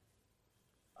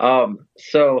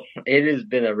 So it has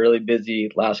been a really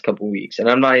busy last couple of weeks, and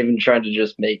I'm not even trying to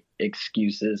just make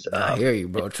excuses. I hear you,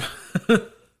 bro.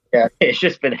 Yeah, it's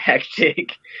just been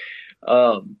hectic.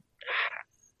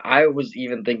 I was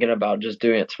even thinking about just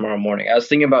doing it tomorrow morning. I was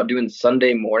thinking about doing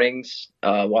Sunday mornings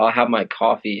while I have my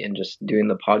coffee and just doing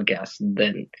the podcast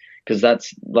then. Because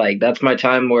that's my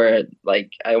time where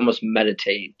like I almost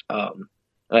meditate, and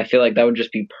I feel like that would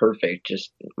just be perfect.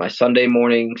 Just my Sunday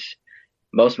mornings.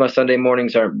 Most of my Sunday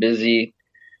mornings aren't busy,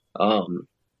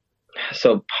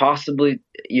 so possibly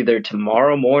either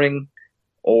tomorrow morning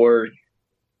or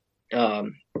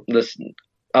this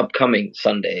upcoming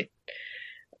Sunday.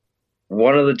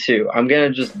 One of the two. I'm gonna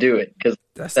just do it because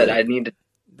I need to.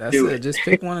 That's it. Just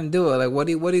pick one and do it. Like, what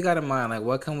do you got in mind? Like,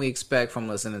 what can we expect from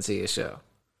listening to your show?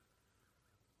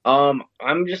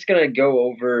 I'm just gonna go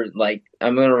over like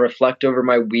I'm gonna reflect over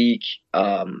my week.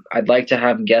 I'd like to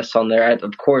have guests on there.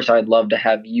 Of course, I'd love to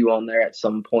have you on there at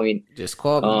some point. Just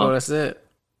call me, Um, bro. That's it.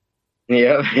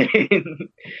 yeah,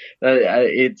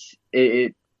 it's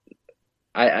it.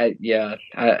 Yeah.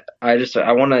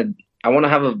 I want to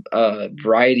have a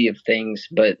variety of things,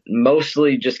 but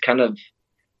mostly just kind of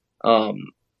um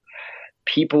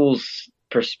people's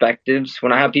perspectives.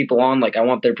 When I have people on, like I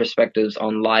want their perspectives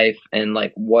on life and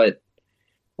like what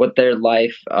their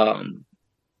life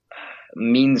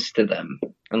means to them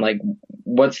and like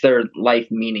what's their life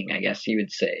meaning, I guess you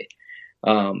would say.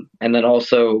 And then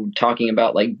also talking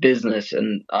about like business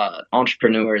and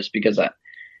entrepreneurs because I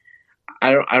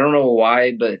don't know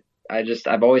why, but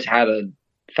I've always had a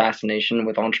fascination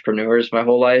with entrepreneurs my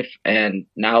whole life, and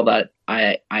now that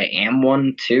I am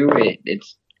one too,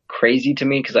 it's crazy to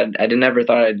me because I didn't ever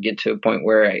thought I'd get to a point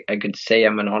where I could say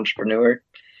I'm an entrepreneur.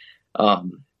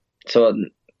 Um, so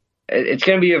it's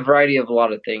going to be a variety of a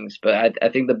lot of things, but I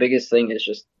think the biggest thing is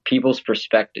just people's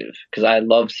perspective because I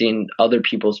love seeing other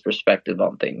people's perspective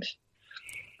on things.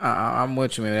 I'm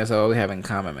with you, man. That's all we have in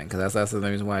common, man. Because that's the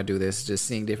reason why I do this. Just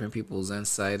seeing different people's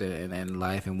insight and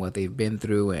life and what they've been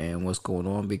through and what's going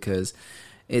on. Because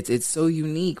it's so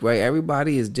unique, right?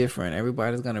 Everybody is different.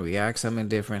 Everybody's gonna react something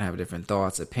different, have different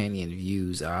thoughts, opinion,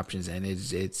 views, options, and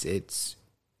it's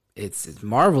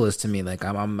marvelous to me. Like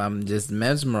I'm just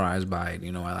mesmerized by it.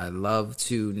 You know, I love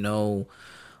to know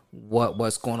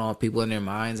what's going on with people in their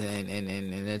minds and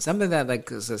it's something that like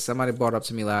somebody brought up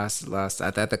to me last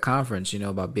at the conference, you know,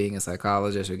 about being a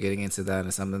psychologist or getting into that.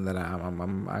 Is something that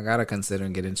I gotta consider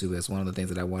and get into. It's one of the things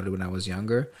that I wanted when I was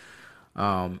younger.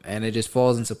 And it just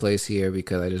falls into place here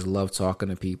because I just love talking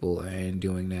to people and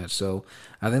doing that. So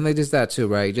I think like just that too,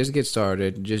 right? Just get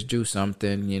started, just do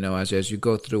something, you know, as you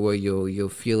go through it, you'll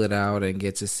feel it out and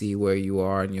get to see where you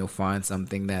are, and you'll find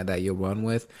something that you'll run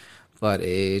with. But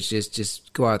it's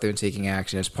just go out there and taking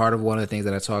action. It's part of one of the things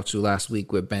that I talked to last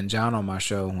week with Ben John on my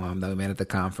show, that we met at the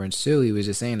conference too. He was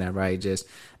just saying that, right? Just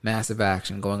massive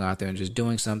action, going out there and just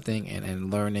doing something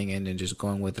and learning and then just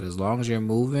going with it. As long as you're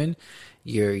moving,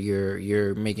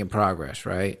 you're making progress,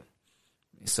 right?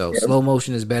 So Yeah. slow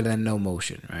motion is better than no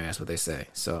motion, right? That's what they say.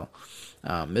 So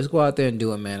just go out there and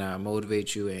do it, man. I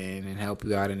motivate you and help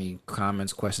you out. Any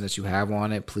comments, questions that you have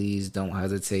on it, please don't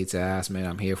hesitate to ask, man.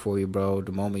 I'm here for you, bro.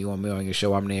 The moment you want me on your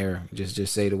show, I'm there. Just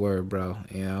say the word, bro.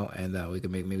 You know, and we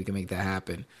can make that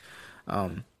happen.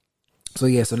 Um, so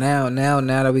yeah, so now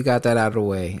that we got that out of the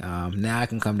way, now I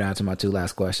can come down to my two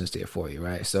last questions there for you,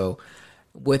 right? So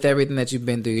with everything that you've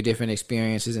been through, your different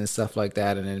experiences and stuff like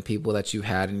that, and then people that you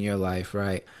had in your life,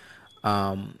 right?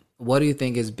 What do you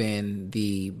think has been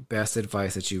the best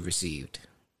advice that you've received?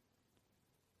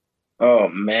 Oh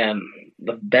man,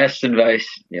 the best advice.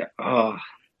 Yeah. Oh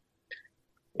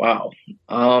wow.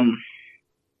 Um,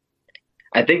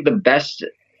 I think the best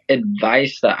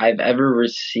advice that I've ever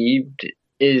received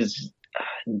is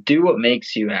do what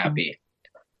makes you happy.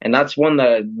 And that's one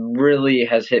that really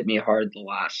has hit me hard the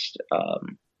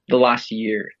last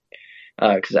year.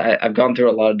 Because I've gone through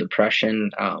a lot of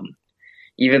depression.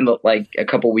 Even like a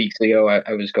couple weeks ago,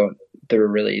 I was going through a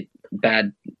really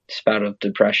bad spout of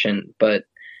depression, but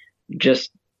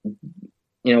just,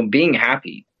 being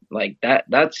happy like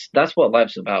that's what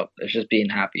life's about. It's just being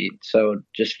happy. So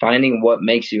just finding what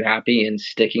makes you happy and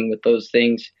sticking with those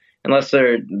things, unless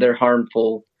they're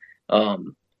harmful,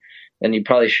 um, then you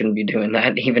probably shouldn't be doing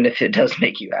that, even if it does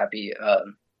make you happy.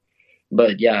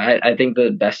 But yeah, I think the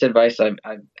best advice I've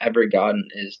ever gotten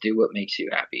is do what makes you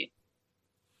happy.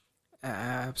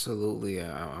 Absolutely,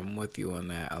 I'm with you on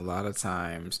that. A lot of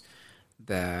times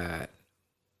that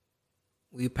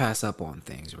we pass up on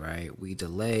things, right? We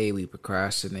delay, we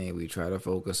procrastinate, we try to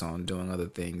focus on doing other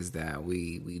things that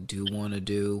we do want to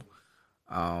do,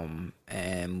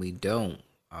 and we don't.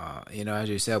 You know, as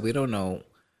you said, we don't know.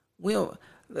 We don't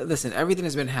listen. Everything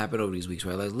that's been happening over these weeks,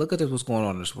 right? Like, look at this, what's going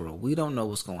on in this world. We don't know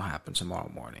what's going to happen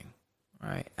tomorrow morning,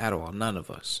 right? At all. None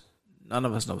of us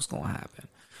know what's going to happen.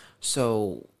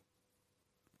 So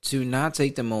to not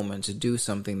take the moment to do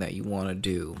something that you want to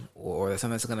do, or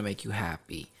something that's going to make you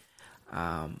happy,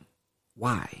 um,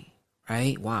 why?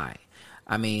 Right? Why?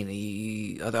 I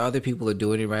mean, other people are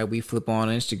doing it, right? We flip on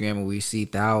Instagram and we see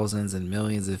thousands and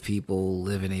millions of people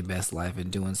living a best life and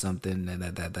doing something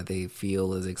that they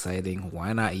feel is exciting.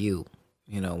 Why not you?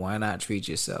 You know, why not treat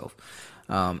yourself?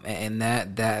 And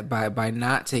that by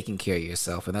not taking care of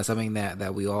yourself, and that's something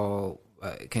that we all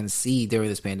can see during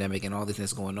this pandemic and all this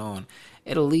that's going on,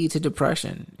 it'll lead to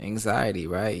depression, anxiety,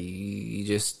 right? You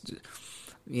just,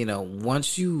 you know,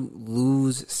 once you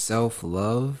lose self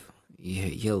love,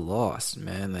 you're lost,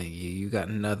 man. Like you got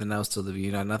nothing else to live.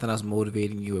 You got nothing else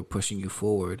motivating you or pushing you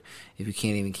forward if you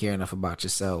can't even care enough about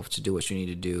yourself to do what you need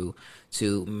to do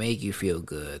to make you feel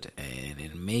good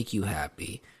and make you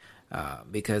happy.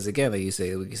 Because again, like you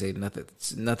say,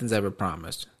 nothing's ever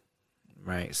promised,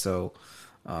 right? So,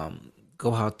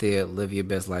 go out there, live your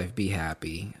best life, be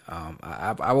happy.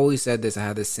 I've always said this. I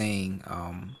had this saying,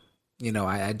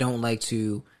 I don't like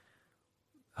to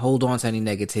hold on to any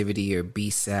negativity or be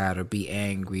sad or be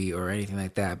angry or anything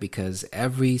like that, because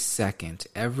every second,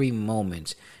 every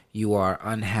moment you are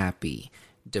unhappy,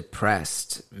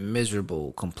 depressed,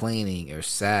 miserable, complaining, or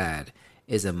sad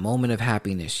is a moment of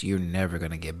happiness you're never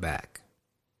going to get back.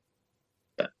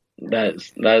 That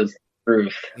is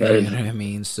truth. That You is know what I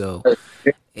mean? So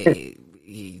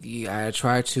I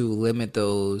try to limit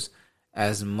those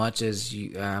as much as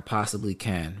you possibly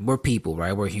can. We're people,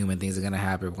 right? We're human. Things are gonna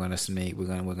happen. We're gonna snake. We're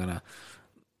gonna,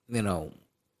 you know.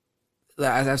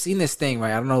 I've seen this thing,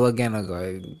 right? I don't know. Again,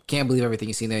 I can't believe everything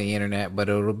you see on the internet, but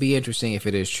it'll be interesting if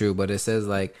it is true. But it says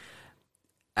like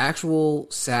actual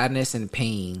sadness and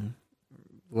pain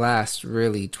lasts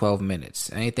really 12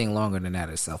 minutes. Anything longer than that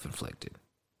is self-inflicted.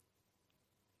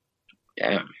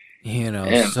 damn,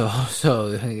 damn. So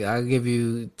I'll give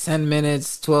you 10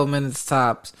 minutes, 12 minutes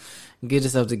tops. Get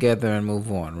yourself together and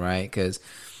move on, right? Because,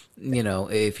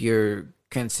 if you're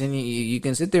you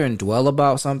can sit there and dwell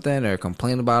about something or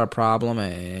complain about a problem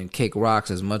and kick rocks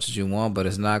as much as you want, but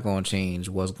it's not going to change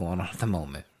what's going on at the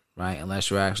moment, right? Unless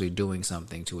you're actually doing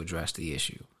something to address the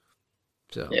issue.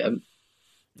 So, Yeah,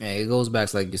 yeah, it goes back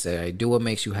to, like you said, do what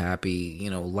makes you happy.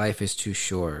 Life is too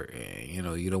short.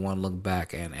 You don't want to look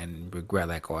back and regret,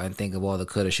 like, and think of all the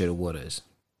coulda, shoulda, wouldas.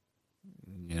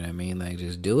 You know what I mean? Like,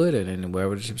 just do it, and then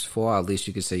wherever the chips fall, at least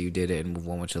you can say you did it and move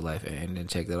on with your life, and then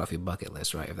check that off your bucket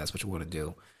list, right? If that's what you want to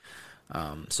do.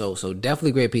 So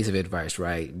definitely great piece of advice,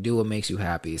 right? Do what makes you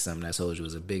happy. Something that told you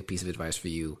was a big piece of advice for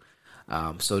you.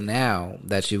 So now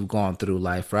that you've gone through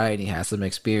life, right, and you had some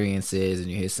experiences and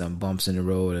you hit some bumps in the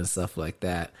road and stuff like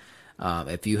that,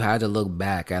 if you had to look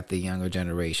back at the younger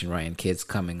generation, right, and kids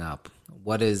coming up,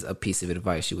 what is a piece of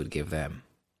advice you would give them?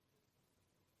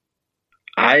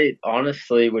 I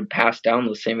honestly would pass down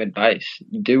the same advice.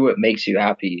 Do what makes you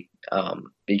happy.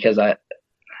 Because I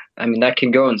mean, that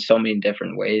can go in so many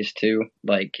different ways too.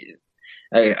 Like,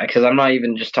 because I'm not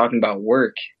even just talking about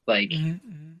work. Like,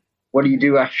 Mm-hmm. what do you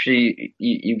do after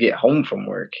you get home from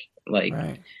work? Like,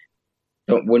 Right.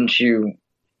 wouldn't you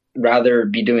rather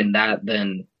be doing that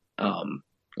than,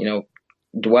 you know,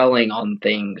 dwelling on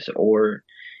things or,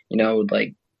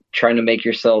 like trying to make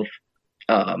yourself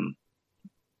um,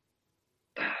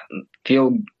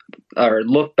 feel or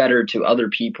look better to other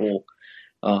people,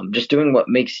 just doing what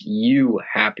makes you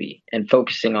happy and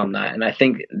focusing on that. And I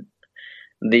think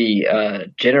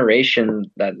the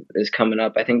generation that is coming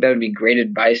up, I think that would be great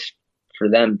advice for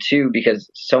them too, because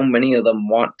so many of them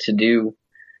want to do,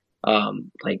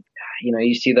 like,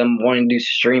 you see them wanting to do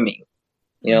streaming,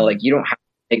 like Mm-hmm. you don't have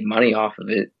to make money off of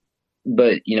it,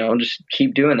 but, just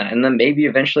keep doing that. And then maybe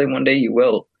eventually one day you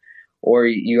will, or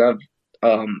you have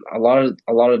a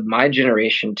lot of my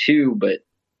generation too, but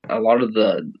a lot of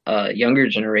the younger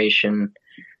generation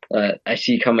I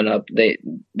see coming up, they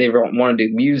want to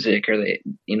do music, or they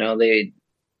want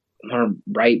to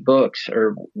write books,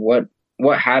 or what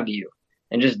have you,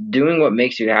 and just doing what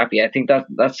makes you happy. I think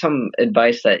that's some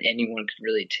advice that anyone could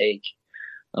really take.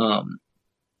 Um,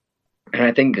 and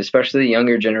I think especially the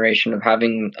younger generation of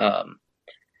having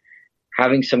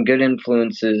some good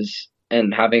influences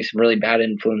and having some really bad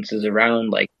influences around,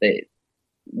 like they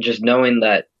just knowing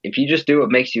that if you just do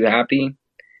what makes you happy,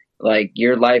 like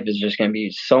your life is just going to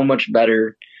be so much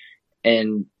better.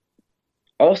 And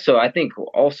also, I think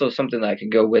also something that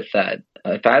could go with that,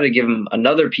 if I had to give them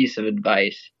another piece of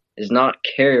advice, is not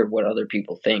care what other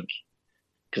people think,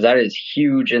 because that is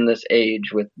huge in this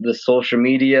age with the social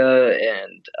media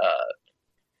and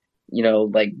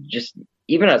like just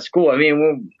even at school.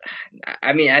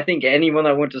 I think anyone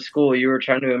that went to school, you were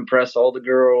trying to impress all the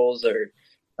girls, or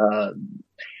uh,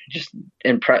 just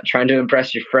trying to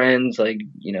impress your friends. Like,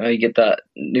 you get that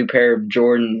new pair of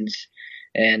Jordans,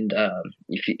 and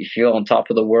you feel on top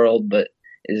of the world. But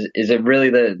is it really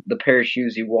the pair of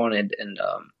shoes you wanted? And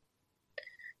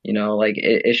like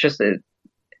it's just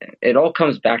it all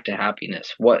comes back to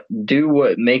happiness. Do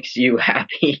what makes you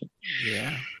happy.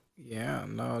 Yeah. Yeah,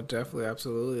 no, definitely,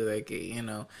 absolutely. Like,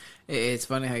 it's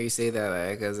funny how you say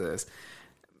that, because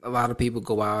a lot of people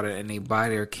go out and they buy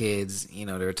their kids,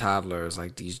 their toddlers,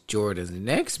 like these Jordans, and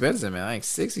they're expensive, man, like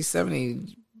 60,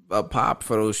 70 a pop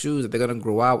for those shoes that they're gonna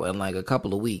grow out in like a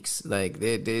couple of weeks. Like,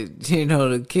 they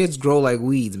the kids grow like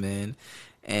weeds, man.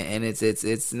 And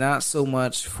it's not so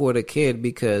much for the kid,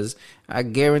 because I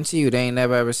guarantee you they ain't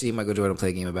never ever seen Michael Jordan play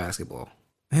a game of basketball.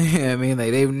 You know what I mean?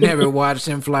 Like, they've never watched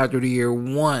him fly through the air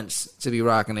once to be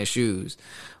rocking his shoes.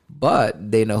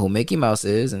 But they know who Mickey Mouse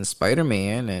is and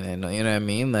Spider-Man, and you know what I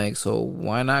mean? Like, so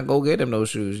why not go get him those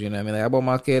shoes? You know what I mean? Like, I bought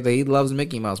my kid, he loves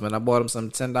Mickey Mouse, man. I bought him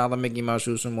some $10 Mickey Mouse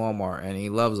shoes from Walmart, and he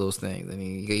loves those things, and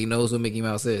he knows who Mickey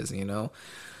Mouse is, you know?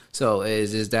 So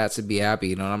it's just that, to be happy,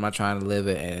 you know. I'm not trying to live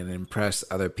it and impress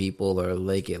other people or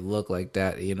make it look like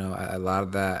that, you know. A lot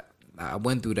of that, I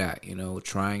went through that, you know,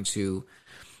 trying to,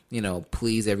 you know,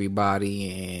 please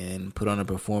everybody and put on a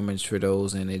performance for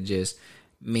those, and it just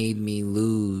made me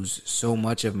lose so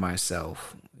much of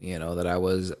myself, you know, that I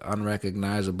was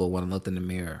unrecognizable when I looked in the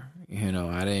mirror. You know,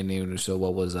 I didn't even know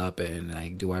what was up, and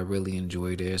like, do I really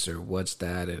enjoy this, or what's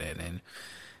that? And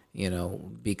you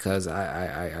know, because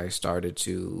I started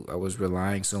to, I was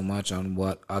relying so much on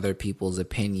what other people's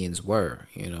opinions were,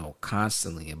 you know,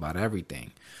 constantly about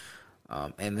everything.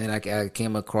 And then I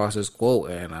came across this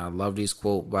quote, and I love this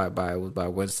quote by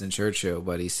Winston Churchill,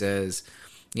 but he says,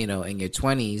 you know, in your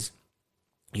 20s,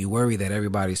 you worry that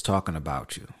everybody's talking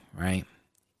about you, right?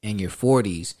 In your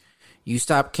 40s, you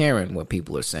stop caring what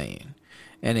people are saying.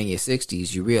 And in your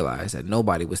 60s, you realize that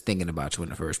nobody was thinking about you in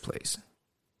the first place.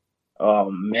 Oh,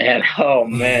 man. Oh,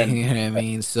 man. You know what I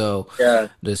mean? So yeah.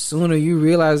 The sooner you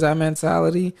realize that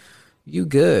mentality, you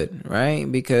good,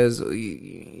 right? Because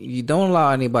you don't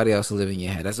allow anybody else to live in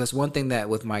your head. That's one thing that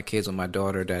with my kids, with my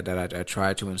daughter, that I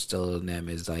try to instill in them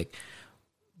is like,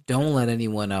 don't let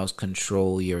anyone else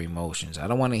control your emotions. I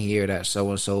don't want to hear that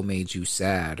so-and-so made you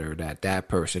sad, or that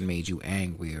person made you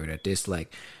angry, or that this,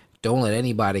 like, don't let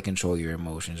anybody control your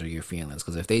emotions or your feelings,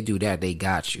 because if they do that, they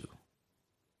got you.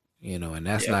 You know, and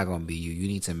that's not going to be you. You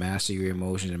need to master your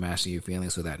emotions and master your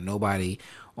feelings so that nobody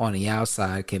on the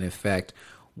outside can affect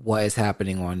what is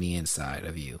happening on the inside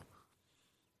of you.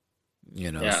 You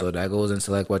know, so that goes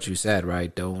into like what you said,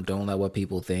 right? Don't let what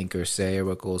people think or say or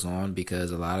what goes on,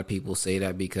 because a lot of people say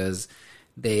that because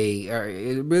they are,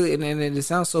 it really, and it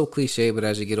sounds so cliche, but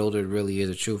as you get older, it really is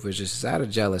the truth. It's just out of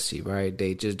jealousy, right?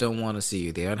 They just don't want to see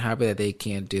you. They're unhappy that they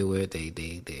can't do it.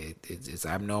 It's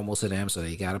abnormal to them, so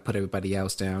they got to put everybody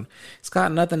else down. It's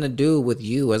got nothing to do with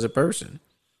you as a person.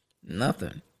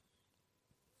 Nothing.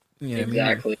 You know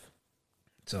exactly. What I mean?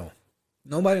 So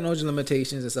nobody knows your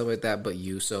limitations and stuff like that but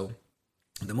you. So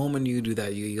the moment you do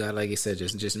that, you got, like you said,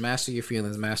 just master your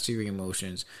feelings, master your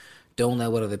emotions. Don't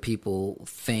let what other people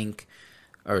think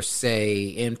or say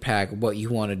impact what you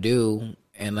want to do.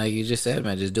 And like you just said,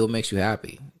 man, just do what makes you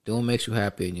happy. Do what makes you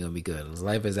happy, and you're gonna be good.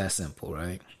 Life is that simple,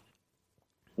 right?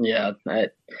 Yeah,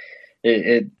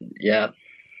 yeah,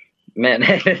 man.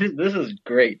 This is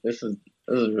great. This is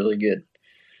really good.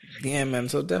 Yeah, man.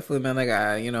 So definitely, man. Like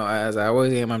as I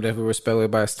always am, I'm definitely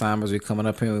respected by time as we're coming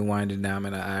up here and we winding down.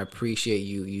 And I appreciate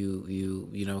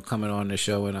you know, coming on the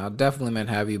show, and I'll definitely, man,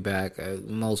 have you back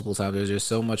multiple times. There's just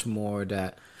so much more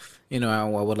that, you know,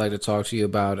 I would like to talk to you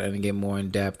about and get more in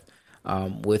depth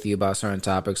with you about certain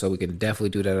topics. So we can definitely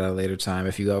do that at a later time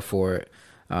if you up for it.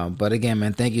 But again,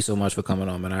 man, thank you so much for coming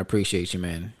on, man. I appreciate you,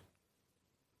 man.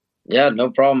 Yeah, no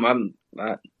problem.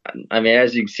 I mean,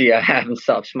 as you can see, I haven't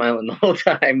stopped smiling the whole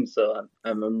time. So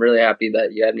I'm really happy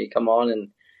that you had me come on, and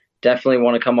definitely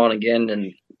want to come on again,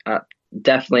 and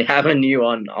definitely having you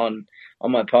on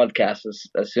my podcast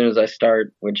as soon as I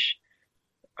start, which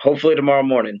hopefully tomorrow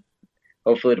morning.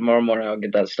 Hopefully tomorrow morning I'll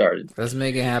get that started. Let's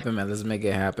make it happen, man. Let's make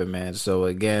it happen, man. So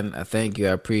again, I thank you.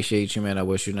 I appreciate you, man. I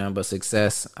wish you nothing but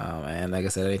success. And like I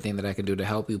said, anything that I can do to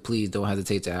help you, please don't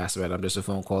hesitate to ask, man. I'm just a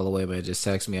phone call away, man. Just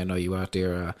text me. I know you out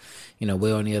there, you know,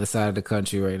 way on the other side of the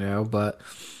country right now. But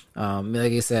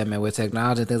like you said, man, with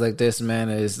technology and things like this, man,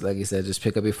 is like you said, just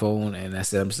pick up your phone and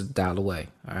that's it. I'm just a dial away.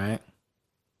 All right.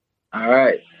 All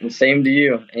right. And same to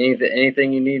you.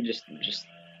 Anything you need, just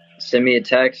send me a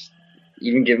text.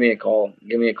 Even give me a call.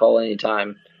 Give me a call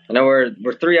anytime. I know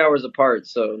we're 3 hours apart,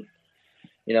 so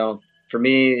you know, for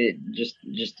me, just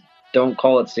don't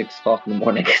call at 6 o'clock in the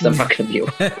morning because I'm not gonna be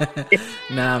awake.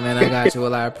 Nah, man, I got you.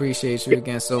 Well, I appreciate you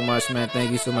again so much, man. Thank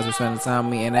you so much for spending time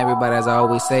with me. And everybody, as I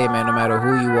always say, man, no matter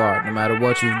who you are, no matter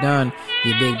what you've done,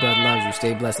 your big brother loves you.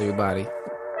 Stay blessed, everybody.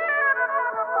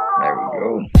 There we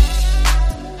go.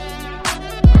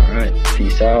 All right,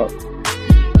 peace out.